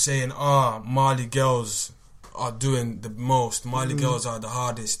girls keep saying, Mali girls are doing the most. Mali girls are the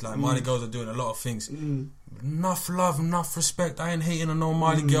hardest. Like Mali girls are doing a lot of things. Enough love, enough respect. I ain't hating on no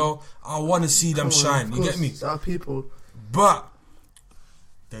Mali girl. I want to see them shine. You get me? It's our people. But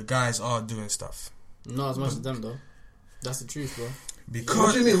the guys are doing stuff Not as much as them though. That's the truth, bro. What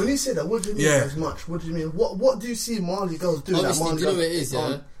because do you mean when you say that? What do you mean Yeah. as much? What do you mean? What do you see Mali girls do? Obviously, that do you know Mali what it is?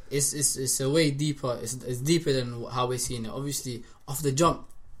 girls Yeah, it's a way deeper. It's deeper than how we're seeing it. Obviously, off the jump,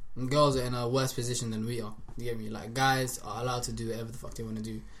 girls are in a worse position than we are. You get me? Like guys are allowed to do whatever the fuck they want to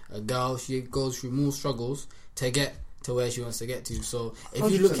do. A girl, she goes through more struggles to get to where she wants to get to. So if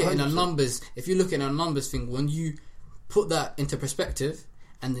you look at it in a 100%. numbers, if you look at a numbers thing, when you put that into perspective,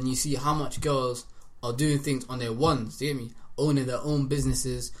 and then you see how much girls are doing things on their ones, do you get me? Owning their own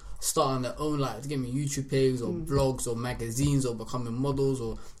businesses, starting their own like, give me YouTube pages or blogs or magazines or becoming models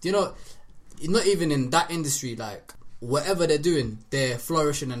or not even in that industry, like whatever they're doing, they're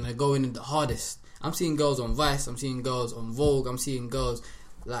flourishing and they're going in the hardest. I'm seeing girls on Vice, I'm seeing girls on Vogue, I'm seeing girls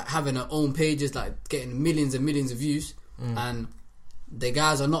like having their own pages, like getting millions and millions of views, and the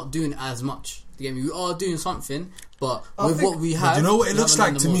guys are not doing as much. You get me? We are doing something, but with what we have, do you know what it we looks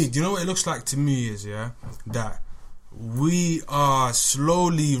haven't like done to the me? most. Do you know what it looks like to me is that we are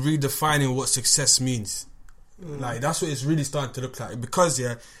slowly redefining what success means. Like that's what it's really starting to look like, because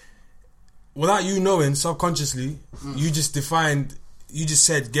without you knowing, subconsciously you just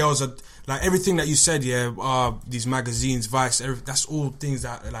said girls are like everything that you said, these magazines, Vice, that's all things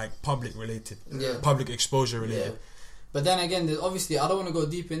that are like public related, public exposure related. Yeah. But then again, obviously, I don't want to go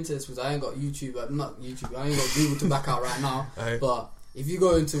deep into this because I ain't got YouTube. I ain't got Google to back out right now. But if you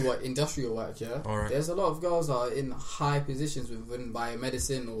go into industrial work, there's a lot of girls that are in high positions within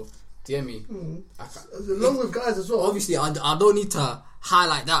biomedicine or DME. Along with guys as well. Obviously, I don't need to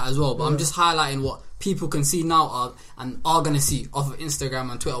highlight that as well, but I'm just highlighting what people can see now and are going to see off of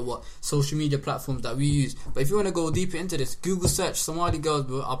Instagram and Twitter, what social media platforms that we use. But if you want to go deeper into this, Google search Somali girls,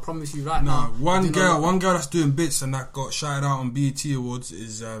 bro. I promise you right now. One girl that's doing bits and that got shouted out on BET Awards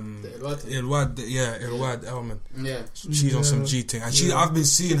is Ilwad Elman. Yeah, she's on some G thing, and I've been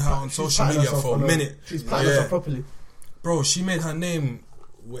seeing her on social media for a minute. She's patting herself properly, bro. She made her name.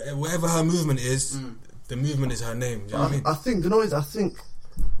 Whatever her movement is, the movement is her name. Do you know what I mean? I think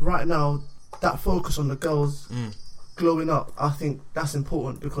right now that focus on the girls glowing up, I think that's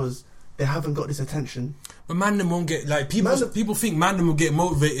important because they haven't got this attention. But man, them won't get people think man them will get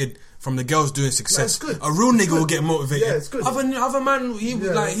motivated from the girls doing success. No, it's good. A real nigga will get motivated. Yeah, it's good. Other man, he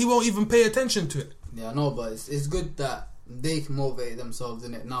won't even pay attention to it. Yeah, I know, but it's good that they can motivate themselves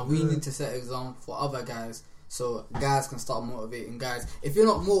in it. Now we need to set an example for other guys. So guys can start motivating guys. If you're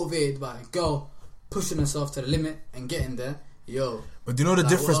not motivated by a girl pushing herself to the limit and getting there, But do you know the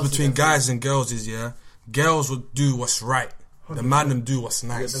difference between guys and girls is, girls will do what's right. 100%. The man them do what's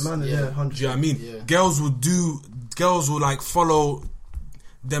nice. Yeah, the man, 100%. Do you know what I mean? Yeah. Girls will like follow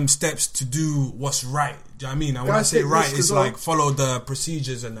them steps to do what's right. Do you know what I mean? And when I say right, it's like follow the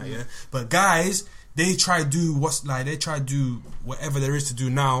procedures and that, But guys, they try to do whatever there is to do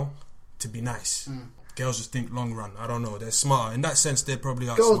now to be nice. Girls just think long run. I don't know. They're smart. In that sense, they probably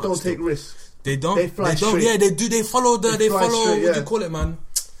are girls smart. Don't take risks. They don't. They fly straight. Yeah, they do. They follow the. They follow. Straight, what do you call it, man?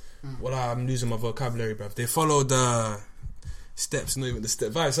 Well, I'm losing my vocabulary, bruv. They follow the steps, not even the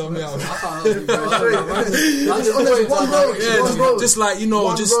step. Right, so me out. Just like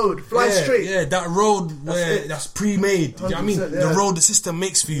one road, fly straight. Yeah, that road that's pre-made. Do you know what I mean? The road the system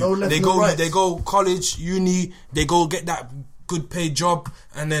makes for you. No left, no right. They go college, uni. They go get that good paid job,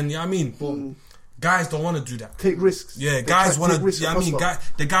 and then you know what I mean. Guys don't want to do that. Take risks. Yeah, guys want to. Yeah, I mean,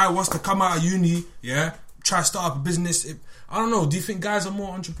 the guy wants to come out of uni. Yeah, try to start up a business. I don't know. Do you think guys are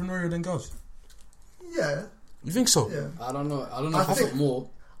more entrepreneurial than girls? Yeah. You think so? Yeah. I don't know. I think more.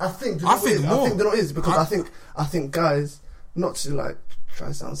 I think more. I think there not is because I think guys, not to like try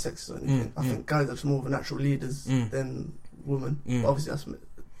to sound sexist or anything. I think guys are just more of natural leaders than women. But obviously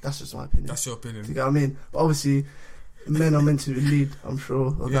that's just my opinion. That's your opinion. Do you get what I mean? But obviously, men are meant to lead, I'm sure,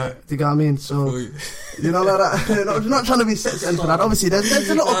 of that. Do you get what I mean? So, you know, like that. I'm not trying to be sexy and that. Obviously, there's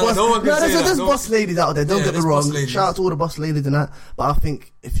a lot of there's boss ladies out there. Don't get me wrong. Shout out to all the boss ladies and that. But I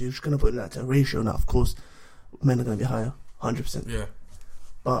think if you're just going to put that to a ratio, now, of course, men are going to be higher, 100%. Yeah.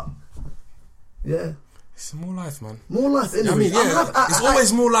 But, yeah. It's more life, man. More life, innit? I mean, it's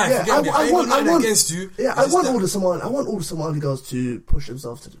always more life. Yeah, I want against you. Yeah, I want all the Somali girls to push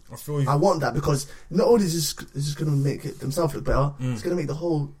themselves to. I feel you. I want that because not only is just going to make it themselves look better, it's going to make the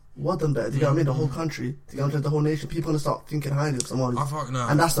whole world better. Do you know what I mean? The whole country, do you know what I mean? The whole nation. People are going to start thinking highly of Somalis.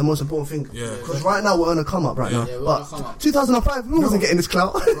 And that's the most important thing. Yeah. Because right now we're on a come up right now. Yeah, but 2005, we wasn't getting this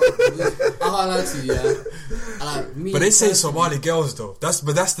clout. I can't lie to you, But they say Somali girls though. That's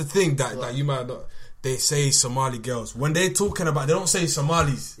the thing that you might not. They say Somali girls. When they're talking about, they don't say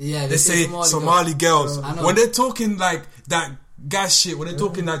Somalis. Yeah, they say Somali girls. When they're talking like that gas shit, when they're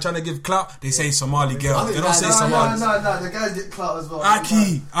talking like trying to give clout, they say Somali girls. They don't say Somalis. No, the guys get clout as well.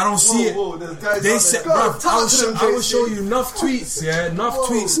 Aki, I don't see it. They say, bro, I will show you enough tweets,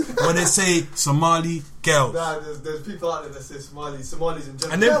 tweets when they say Somali girls. Nah, there's people out there that say Somalis in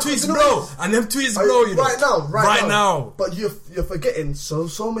general. And them tweets blow, you know. Right now. But you're forgetting,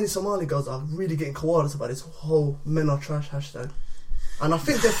 so many Somali girls are really getting coerced about this whole men are trash hashtag. And I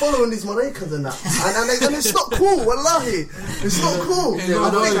think they're following these Maraicans and that. And it's not cool, wallahi. It's not cool.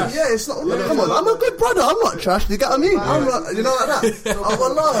 It's not. Come on, I'm a good brother. I'm not trash. Do you get what I mean? I'm not, you know, like that.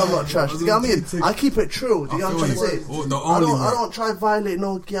 Wallahi, I'm not trash. Do you get what I mean? I keep it true. Do you get what I'm trying to say? I don't try to violate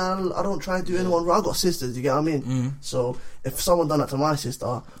no girl. I don't try to do anyone wrong. I got sisters. Do you get what I mean? So if someone done that to my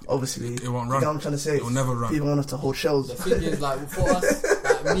sister, obviously, it won't run. You get what I'm trying to say? It will never run. People want us to hold shells. The thing is, like, for us,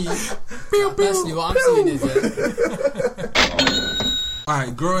 like me, personally, what I'm saying is,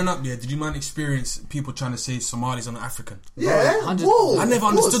 Alright, growing up, did you man experience people trying to say Somalis on African? Yeah, I never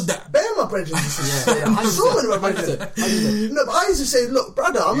understood that. Bear my brethren. So many my brethren. No, but I used to say, look,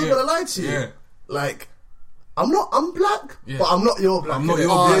 brother, I'm not gonna lie to you. Yeah. Like, I'm black, Yeah. but I'm not your black. I'm not innit?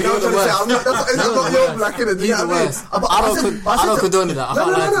 your Oh, black. You know what I'm trying to say? I'm not your black, innit? Do you know what I mean? I don't condone that. I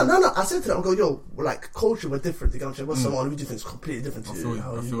can't lie to you. No. I said to them, I go, yo, like, culture, we're different. You know what I'm saying? What Somali we do things completely different to I feel you,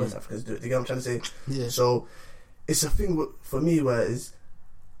 how I you feel West you. Africans do it. You know what I'm trying to say? Yeah. So, it's a thing for me where is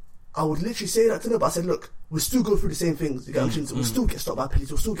I would literally say that to them, but I said, look, we'll still go through the same things. You get what I'm saying? We'll still get stopped by police.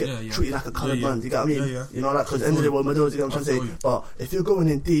 We'll still get Yeah, yeah. treated like a coloured Yeah, yeah. man. You get what I mean? Yeah, yeah. You know, like, because at the end of the day, we're Mados, you get what I'm trying to I say? feel you. But if you're going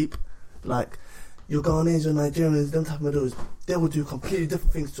in deep, like, your Ghanaians, your Nigerians, them type of Mados, they will do completely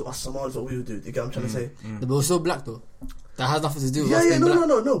different things to us Somalis, what we would do. You get what I'm trying to say? But we're still black though. That has nothing to do with Yeah, us yeah, being no,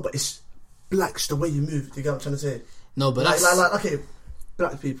 black. no, but it's black's the way you move. Do you get what I'm trying to say? No, but Like, that's okay,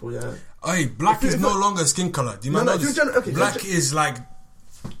 black people, yeah. Hey, black is no longer skin color. Do you mind No, know this? okay, Black is like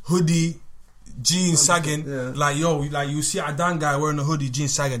hoodie, jeans sagging. yeah. Like you see a Dan guy wearing a hoodie,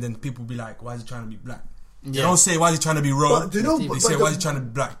 jeans sagging, then people be like, why is he trying to be black? They Yeah. don't say why is he trying to be raw. But do you know? They but say the- why is he trying to be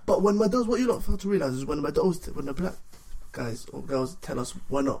black. But when Mados, what you lot fail to realize is when the black guys or girls tell us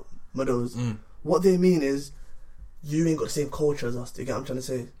we're not Mados, what they mean is you ain't got the same culture as us. Do you get what I'm trying to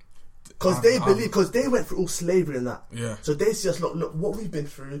say? Because they believe, because they went through all slavery and that. Yeah. So they see us, look, what we've been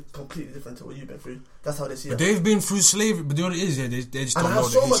through, completely different to what you've been through. That's how they see But us. they've been through slavery, but you know what it is, yeah, they just And don't I know have the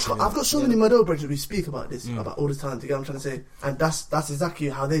so much. history. I've got so many Mado brothers we speak about this about all the time. Do you get what I'm trying to say? And that's exactly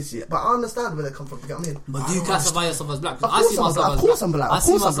how they see it. But I understand where they come from. Do you get what I mean? But do you classify yourself as black? Of I see course I'm myself black. as Of course I'm black. I Of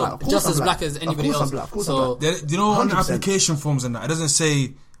see course I'm myself black. Of just course as I'm black black. as Of anybody course I'm else. black. Of course I'm So You know, on the 100%. application forms and that, it doesn't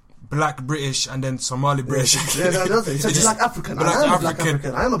say black British and then Somali British. Yeah, no, it doesn't. It's just black African. Black I am a black African,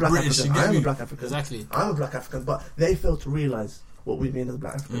 African. I am a black British, African. you I get am a me? black African. Exactly. I am a black African, but they fail to realise what we mean as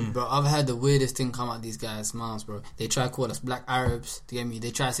black African. Bro, I've had the weirdest thing come out these guys' mouths, bro. They try to call us black Arabs, do you get me?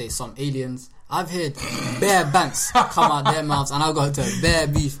 They try to say some aliens. I've heard bare bants come out their mouths, and I've got to bare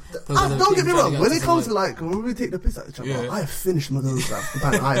beef. Don't get me wrong. When it comes to like, like when we take the piss at each other, Yeah. I have finished my those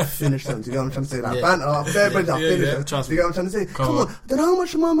banter. I have finished them. Do you get what I'm trying to say? Like Yeah. banter, fair bread, I've Yeah, finished yeah. them. Trust Do you get what I'm trying to say? Come on. Then how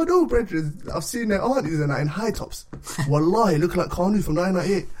much of my Mado brethren I've seen their aunties and that in high tops? Wallahi, looking like Kanu from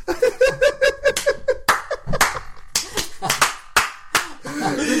 1998.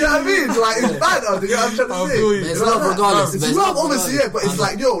 You know what I mean? Like, it's banter, do you know what I'm trying I to say? feel you. It's You know love what I'm regardless. It's It's love, love obviously, yeah, but it's regardless.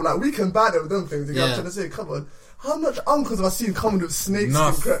 like, yo, like, we can banter with them things, you know what I'm Yeah. trying to say? Come on. How much uncles have I seen coming with snakes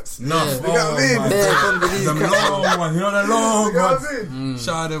Enough. and crepes? Enough. Yeah. You know what I mean? my Bare God. Congolese Them crap. long one, you know the long You know what ones. I mean?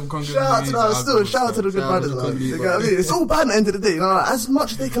 Shout out them Congolese. Shout out to us still, shout out to the good Shout out to brothers, the man. Congolese You get what I mean? It's all banter at the end of the day. You know, like, as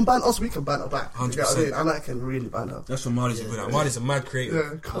much as they can ban us, we can ban back. You get what I mean? 100%. And I can really banter. That's what Mali's good at. Mali's a mad creator.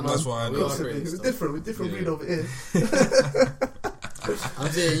 Yeah, come That's on. what I We do. are Constantly. great We're stuff. different. We're different breed over here.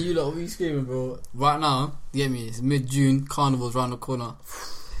 I'm saying, you lot, what are you screaming, bro? Right now, you get me? It's mid-June, carnival's round the corner.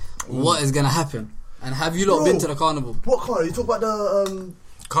 What is gonna happen? And have you lot Bro. been to the carnival? What car? You talk about the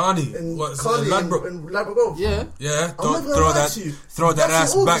Carney. in What's Carly Ladbroke? in Ladbroke Grove? Yeah. Yeah, I'm don't not gonna throw lie that. to you. Throw that That's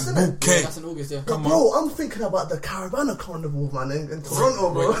ass in back, August, innit? bouquet. That's in August, yeah. But Come bro, I'm thinking about the Caravana Carnival, man, in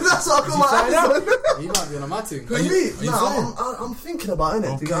Toronto, bro. Wait. That's what I'm flying out? You might be on a matting. Are you- Me? are you Nah, flying? I'm thinking about it. Do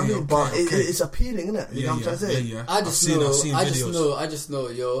you know what I mean? Okay, But okay. it's appealing, innit? You know what I'm trying to say? Yeah. I just I've know, seen I videos. just know,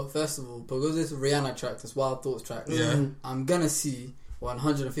 yo. First of all, because this Rihanna track, this Wild Thoughts track, Yeah. I'm gonna see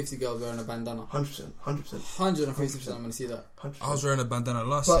 150 girls wearing a bandana. 100%. 150%, I'm gonna see that. 100%. I was wearing a bandana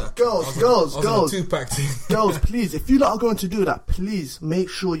last But year. girls, I was girls, on girls. a 2-pack thing. Girls, please, if you lot are going to do that, please make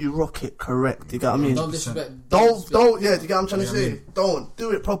sure you rock it correct. You get what I mean? Don't disrespect. Don't, yeah, do you get what I'm trying to Yeah, I say? mean- Don't,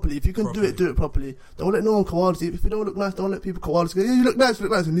 do it properly. If you can Properly. do it properly. Don't let no one koalas you. If you don't look nice, don't let people koalas go, yeah, you look nice,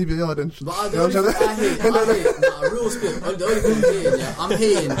 and leave your yard and But I you know what I'm don't trying to say? I hate, nah, real spit. The only thing I'm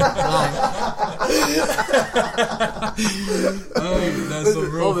hating, That's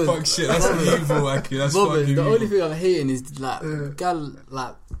some real Bobbin. fuck shit. That's evil, actually. That's Bobby, fucking the evil. only thing I'm hating is like, gal,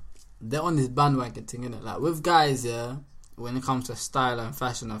 like they're on this bandwagon thing, innit? Like with guys, yeah. When it comes to style and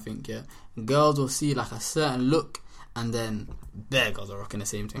fashion, I think girls will see like a certain look, and then their girls are rocking the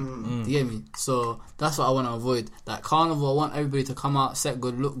same thing. Do you get me? So that's what I want to avoid. Like carnival, I want everybody to come out, set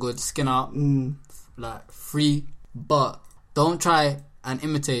good, look good, skin out, like free, but don't try and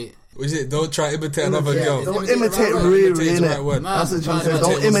imitate. Was it? Don't try to imitate another Yeah, girl. Don't Imitate the imitate right word. Riri, Imitate the right innit? word. That's what I'm Man, saying. man,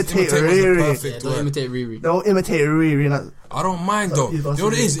 Don't imitate was the Riri. perfect Yeah, don't word. imitate Riri. Don't imitate Riri. Like, I don't mind though. You You know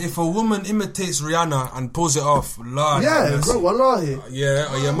what it is? If a woman imitates Rihanna and pulls it off, Lord, yeah, have mercy. bro, wallahi. Yeah,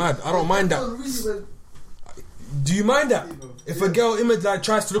 oh, you're mad. I don't mind that. Do you mind that? If a girl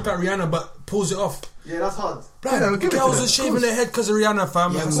tries to look like Rihanna but pulls it off, Yeah, that's hard. Yeah, give it to girls them, are of shaving course. their head because of Rihanna,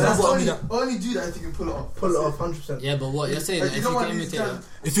 fam. Yeah, And but that's that's not me Only, that. only do that if you can pull it off. Pull it off, 100%. Yeah, but what you're saying? Like, If you you know what can these imitate guys-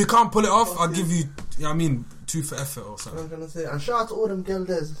 her. If you can't pull it off, I'll give you, I mean, 2 for effort or I'm something. trying to say. And shout out to all them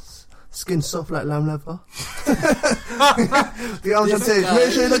girls skin soft like lamb leather. You know what I'm trying to say?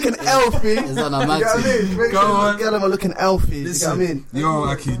 Make sure you're looking healthy. It's not a You mad get what I thing. mean? Make Go sure on. the girl are looking healthy. Listen, You get what I mean? yo,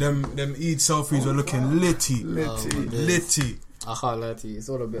 Aki, them Eid selfies are looking litty. Litty. I can't lie to you. It's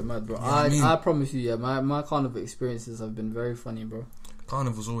all a bit mad, bro. I mean- I promise you, yeah, my carnival experiences have been very funny, bro.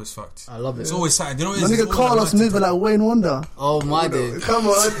 Carnival's always fucked. I love it. It's always sad. You know what it My is? nigga It's always Carlos romantic. moving like Wayne Wonder. Oh my day. Come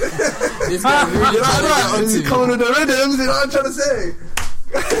on. This guy really You trying to know get that? He's onto coming me. with the rhythms, you know what I'm trying to say?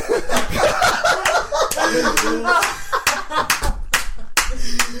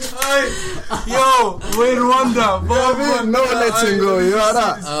 Yo, Wayne Wonder. No letting go, you know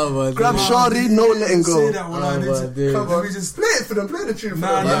that? Oh my Grab day. shawty, no letting go. Say that one. Oh, I need my to- days. Come on, we just Play it for them, play the tune for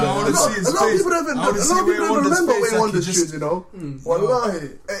Nah, them. nah, I wanna A lot- see his a lot of face. people don't I wanna see Wayne Wonder's remember face, Wayne like, Wonder's he just- tunes, you know? Wallahi. Hey,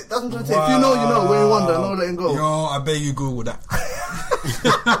 that's what I'm trying to say. If you know, you know. Wayne Wonder, no letting go. Yo, I bet you Google that.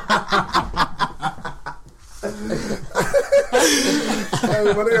 Hey,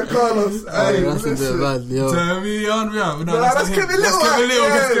 my nigga Carlos. Hey, That's a bit listen. bad, yo. Tell me on, yeah. No, Nah, that's not him. Kevin Little. That's Kevin Little.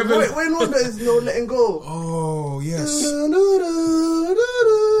 That's Yeah, Kevin Little. Wayne Wonder is no letting go. Oh, yes.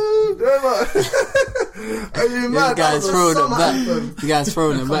 Are you This mad? That guy's was a throwing it summer back. anthem. You guys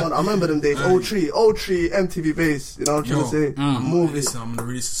throwing it Come back. on, I remember them days. Old Tree, MTV Base. You know what I'm trying to say? Movies. Listen, I'm gonna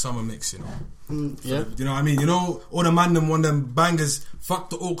release a summer mix, you know. Yeah. You know what I mean? You know, all the man them want them bangers. Fuck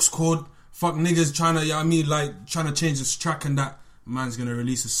the aux chord. Fuck niggas trying to, you know what I mean, like trying to change this track and that. Man's gonna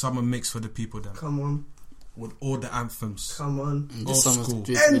release a summer mix for the people then. Come on, With all the anthems. come on. This Old summer's school.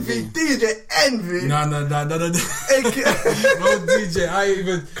 due to be Envy, big. DJ Envy. Nah. No DJ, I ain't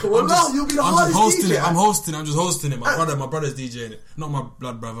even. Well, no, you'll be the I'm just hardest hosting DJ. it. I'm just hosting it. My brother's DJing it. Not my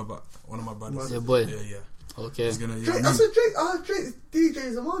blood brother, but one of my brothers. Your boy. Yeah. Okay. He's gonna. Drake, I said Drake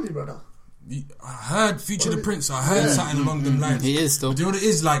DJ Zamani, brother. I heard Future the Prince. I heard something along them lines. He is still. Do you know what it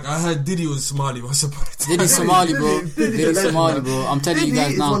is like? I heard Diddy was Somali once upon a time. Diddy Somali, bro. Diddy Diddy the Somali, legend, bro. I'm telling you Diddy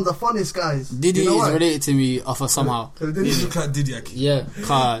guys is one now. of the funniest guys. Diddy You know is why? related to me off of somehow. So You look like Diddy, Aki. Yeah,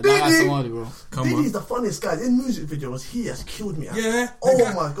 car. That guy's Diddy. Somali, bro. Come Diddy's on. the funniest guy. In music videos, he has killed me. Yeah. Oh the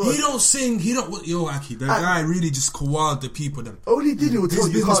guy- my God. He don't sing. He don't. Yo, Aki. The guy really just corralled the people. Them. Only Diddy will tell His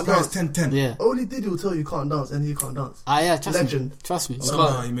you business can't price dance. 10-10. Yeah. Only Diddy will tell you can't dance, and he can't dance. Yeah, trust Legend. me. Trust me.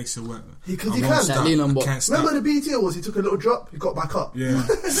 Somehow he makes it work. He can. I won't stop. Lean on I what? can't stop. Remember the BT Awards? He took a little drop, he got back up. Yeah.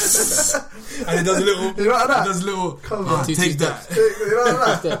 And he does a little. You like that? He does a little. Come on. Take that. You know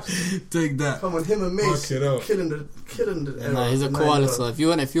that? Take that. Come on, him and Mace Fuck it up. killing the. Nah, he's a koala, so if you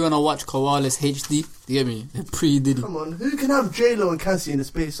wanna watch Koala's HD, you get me? Pre-Diddy. Come on, who can have J-Lo and Cassie in the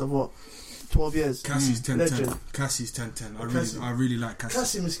space of what? 12 years. Cassie's 10-10. Legend. Cassie's 10-10. Cassie. I really like Cassie.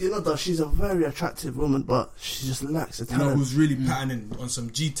 Cassie Miskina, she's a very attractive woman, but she just lacks the You know talent. who's really patterning on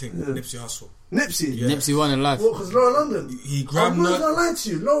some G thing? Nipsey Hussle. Nipsey. Yeah. Nipsey won in life. What? Because Laura London. He grabbed I'm not her. gonna lie to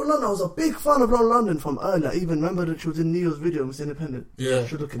you. Laura London. I was a big fan of Laura London from earlier. Even remember that she was in Neo's video, Miss Independent. Yeah.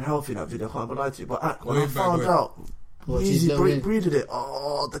 She was looking healthy in that video. I can't lie to you. But when Way I back found when. out, What, she's Weezy little Wayne? breeded it.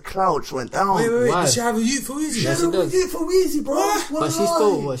 Oh, the clouds went down. Wait. Why? Does she have a youth for Weezy? Yes, she does. Yeah, for Weezy, bro.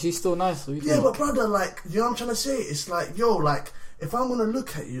 But she's still nice. So Yeah, but brother, like, you know what I'm trying to say? It's like, yo, like, if I'm gonna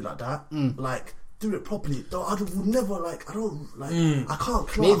look at you like that, like, do it properly. Though I would never, like, I don't, like, I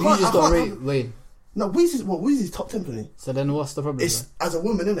can't. Maybe you just don't I rate can't- Wayne. No, Weezy's top 10 for me. So then what's the problem? It's as a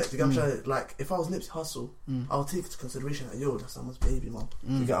woman, innit? You get what I'm trying to, like, if I was Nipsey Hussle, I'll take into consideration that, yo, that's someone's baby, man.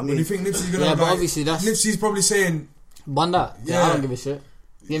 You get what I But mean? do you think Nipsey's gonna? Yeah, but like, obviously that's- Nipsey's probably saying, Banda. Yeah, Yeah. I don't give a shit.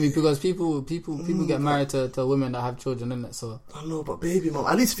 You get me? Because people get married to women that have children, innit? So I know, but baby, mom.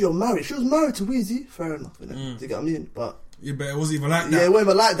 At least if you're married, she was married to Weezy. Fair enough, innit? Do you get what I mean? But yeah, but it wasn't even like that. yeah, it wasn't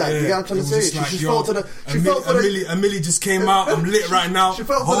even like that. You get what I'm trying It to was say? just like, She yo, felt to the. She felt for the. a milli just came out. I'm lit right now. She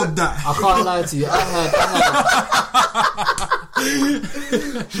felt for Hold the- that. I can't lie to you. I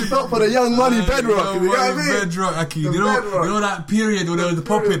She felt for the young money bedrock. You get what I mean? Bedrock, Aki. The You know, bedrock. you know that period where they were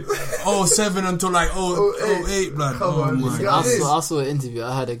popping 07 until like 08, blood. Come Oh on, my you god. got- I saw an interview.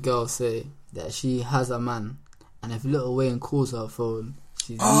 I had a girl say that she has a man, and if Lil Wayne calls her phone,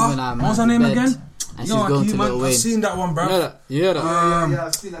 she's leaving her man. What's her name bed, again? And Yo, she's going Aki, to man, Lil I've Wayne. seen that one, You bruv. know that? You hear that? Yeah,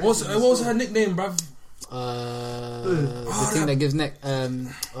 I've seen that. What was her nickname, bruv? The thing that gives neck.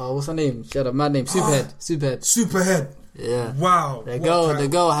 What's her name? She had a man named Superhead. Superhead. Yeah. Wow. The What girl, kind- the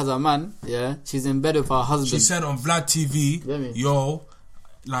girl has a man. Yeah. She's in bed with her husband. She said on Vlad TV, Yeah, me. yo,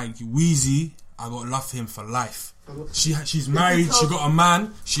 like Weezy, I got love for him for life. She's married, she got a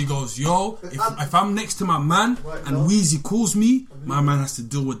man. She goes, yo, if I'm next to my man and Weezy calls me, my man has to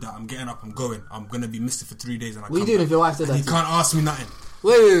deal with that. I'm getting up, I'm going. I'm gonna be missing for 3 days and I What are you come doing back. if your wife did And that? he can't ask me nothing.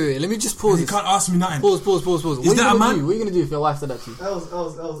 Wait. Let me just pause. He this. can't ask me nothing. Pause. What that are a you gonna man? do? What are you gonna do if your wife said that to you? That was.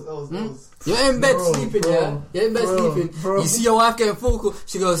 You're in bed Bro, sleeping, bro, yeah? You're in bed bro, sleeping. bro. You see your wife getting focal.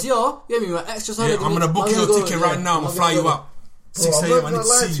 She goes, yo, get me my extra Yeah, I'm gonna book your ticket right now. I'm gonna fly you out. 6 I'm a.m. not I gonna need to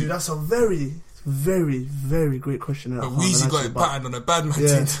lie see to you. you. That's a very, very, very great question. But Weezy got it patterned on a bad man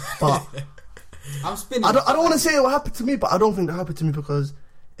Yeah, team. but I'm spinning. I don't want to say what happened to me, but I don't think that happened to me because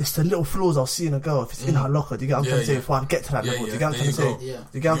it's the little flaws I'll see in a girl if it's in her locker. Do you get what I'm trying to say? Before I get to that level, do you get what I'm trying to say? Yeah. Do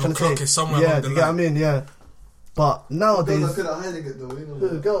you get what I'm Your trying clock to is say? somewhere Yeah, along do the you get what I line. mean? Yeah. But nowadays, Girls are good at hiding it though, you know.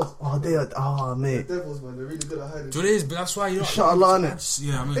 who, girls, they are, mate. Devils, man, they're really good at hiding it. Do it is, but that's why you. Inshallah, innit?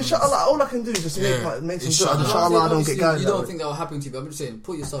 Yeah, I mean. Inshallah, all I can do is just make some Inshallah. good. Inshallah, I don't Obviously, get guys. You that don't way. think that will happen to you, but I'm just saying,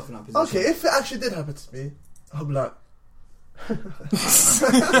 put yourself in that position. Okay, if it actually did happen to me, I'll be like, I can't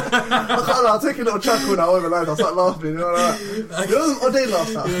lie, I'll take a little chuckle now over line, I'll start laughing, you know that? You know all day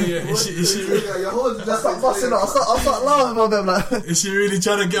last time? Yeah. Is she really, Your whole I'll start busting out, I'll start laughing about them like, is she really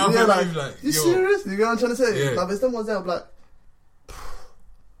trying to get up yeah, and like, leave? Like, you yo, serious? You get what I'm trying to say? Yeah. Like, if there's them ones there, I'm like,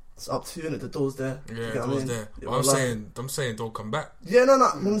 it's up to you, innit? The door's there. Yeah, You get it what I was mean? there. Yeah, But I'm like- saying, don't come back. Yeah, no,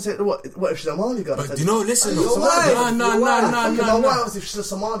 I'm gonna say, what if she's a Somali girl? I But said, do you know, listen, You're look, white. no, Okay, my no. wife, obviously, if she's a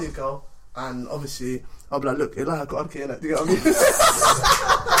Somali girl, and obviously, I'll be like, look, Elijah got okay, innit? Do you get what I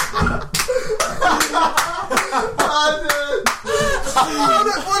mean?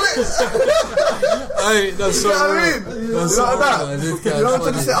 Hey, that's so You know what I real. mean? That's You so know real. that? This You guy's know what I'm trying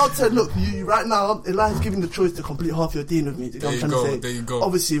to funny. say? I'll tell look, you right now, Elijah's giving the choice to complete half your deen with me. Do you know what I'm There you trying to go, say? there you go.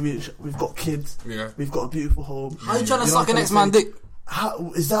 Obviously, we've got kids. Yeah. We've got a beautiful home. How you trying to know suck what an I'm ex-man saying? dick?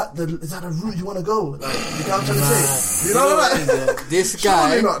 How is that the route you want to go? Like, you know what I'm trying to say? You know what I'm saying? This guy,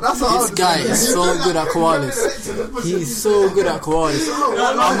 Surely not. That's what I this would guy say. is so good at koalas. He's so good at koalas.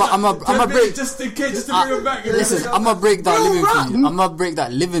 I'm a break. Just in case, just to bring him back. Listen, I'm gonna break that living rap. for you. I'm gonna break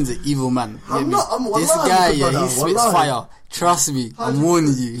that living's an evil man. You I'm get me? not- I'm- This wallahi, guy, good yeah, brother, he spits wallahi. fire. Trust me, I'm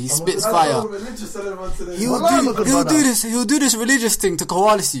warning you. He spits fire. He'll Wallahi, I'm a good brother. He'll do this religious thing to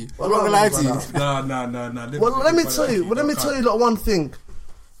koalas you. I'm not gonna lie to you. No. Well, let me tell you, like one thing.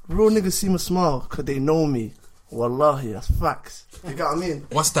 Real niggas see me smile because they know me. Wallahi, that's facts. You get what I mean?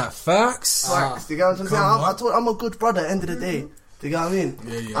 What's that? Facts? Facts. You get what I'm saying? I'm a good brother at the end of the day. Do you get what I mean?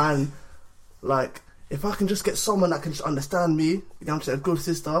 Yeah. And, like, if I can just get someone that can just understand me, you get what I'm saying? A good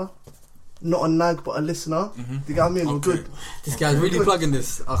sister, not a nag, but a listener. Do you get what I mean? We're good. This guy's really plugging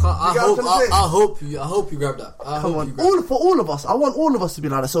this. I hope you grab that. Come on, for all of us. I want all of us to be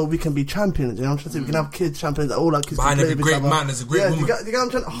like that, so we can be champions. You know what I'm trying to say? We can have kids champions. That all our kids Behind can play every with great each other. man, there's a great woman. You get what I'm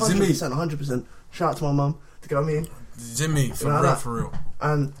trying? Zimmy. 100%. Shout out to my mum. Do you get what I mean? Jimmy, for real.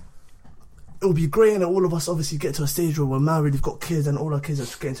 And it'll be great, and all of us obviously get to a stage where we're married, we've got kids, and all our kids are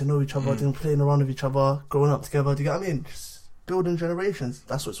just getting to know each other, then playing around with each other, growing up together. Do you get what I mean? Just building generations.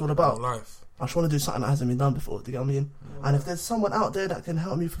 That's what it's all about. Life. I just want to do something that hasn't been done before. Do you get what I mean? And if there's someone out there that can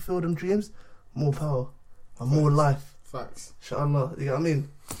help me fulfill them dreams, more power and more life. Facts. Inshallah. You get what I mean?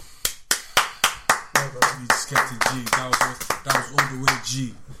 You just kept it G. That was all the way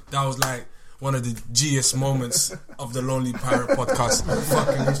G. That was like one of the G-est moments of the Lonely Pirate podcast.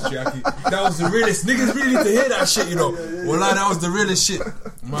 Fucking history, Aki. That was the realest. Niggas really need to hear that shit, you know. Wallah, that was the realest shit.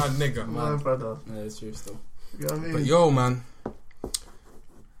 My nigga. My brother. Yeah, it's true still. You know what I mean? But yo, man,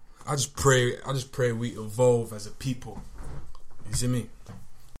 I just pray we evolve as a people. You see me?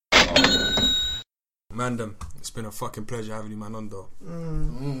 Mandem, it's been a fucking pleasure having you, man, on though.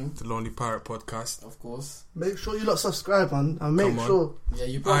 The Lonely Pirate podcast. Of course. Make sure you lot subscribe, man. And make Come on. sure. Yeah,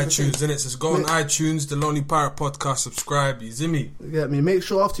 you iTunes, innit? So go on iTunes, the Lonely Pirate podcast, subscribe. You see me? You get me? Make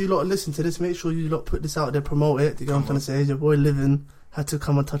sure after you lot listen to this, make sure you lot put this out there, promote it. You get what I'm trying to say? Your boy Living had to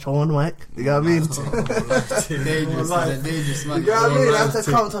come and touch on one mic. You get what I mean? Dangerous, dangerous man. You get what I mean? I had to Alright.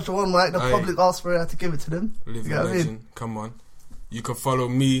 come and touch on one mic. The Aye. public asked for it. I had to give it to them. Living You get what I legend. mean? Come on. You can follow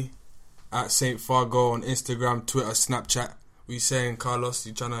me at Saint Fargo on Instagram, Twitter, Snapchat. What you saying, Carlos?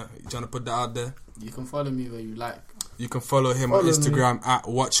 You trying to put that out there? You can follow me where you like. You can follow him on Follow me. Instagram at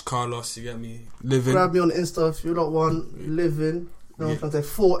Watch Carlos. You get me? Living. Grab me on Insta if you lot want. Living. You know what I'm trying to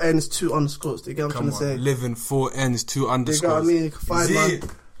say? 4 N's, 2 underscores. Do you get what I'm Come trying to on. say? Living 4 N's, 2 You underscores. get what I mean? You can See?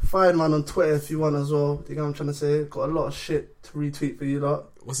 find man on Twitter if you want as well. Do you get what I'm trying to say? Got a lot of shit to retweet for you lot.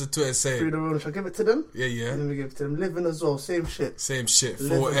 What's the Twitter Through saying? the room. Shall I give it to them? Yeah. Let me give it to them. Living as well. Same shit. Same shit. 4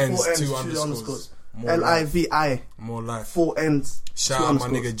 Living, N's, 4 2 underscores. More life. LIVI. More life. 4 N's. Shout 2 out my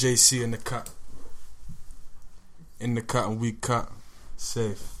underscores. nigga JC in the cut. In the cut and we cut.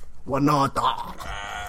 Safe. Wanada.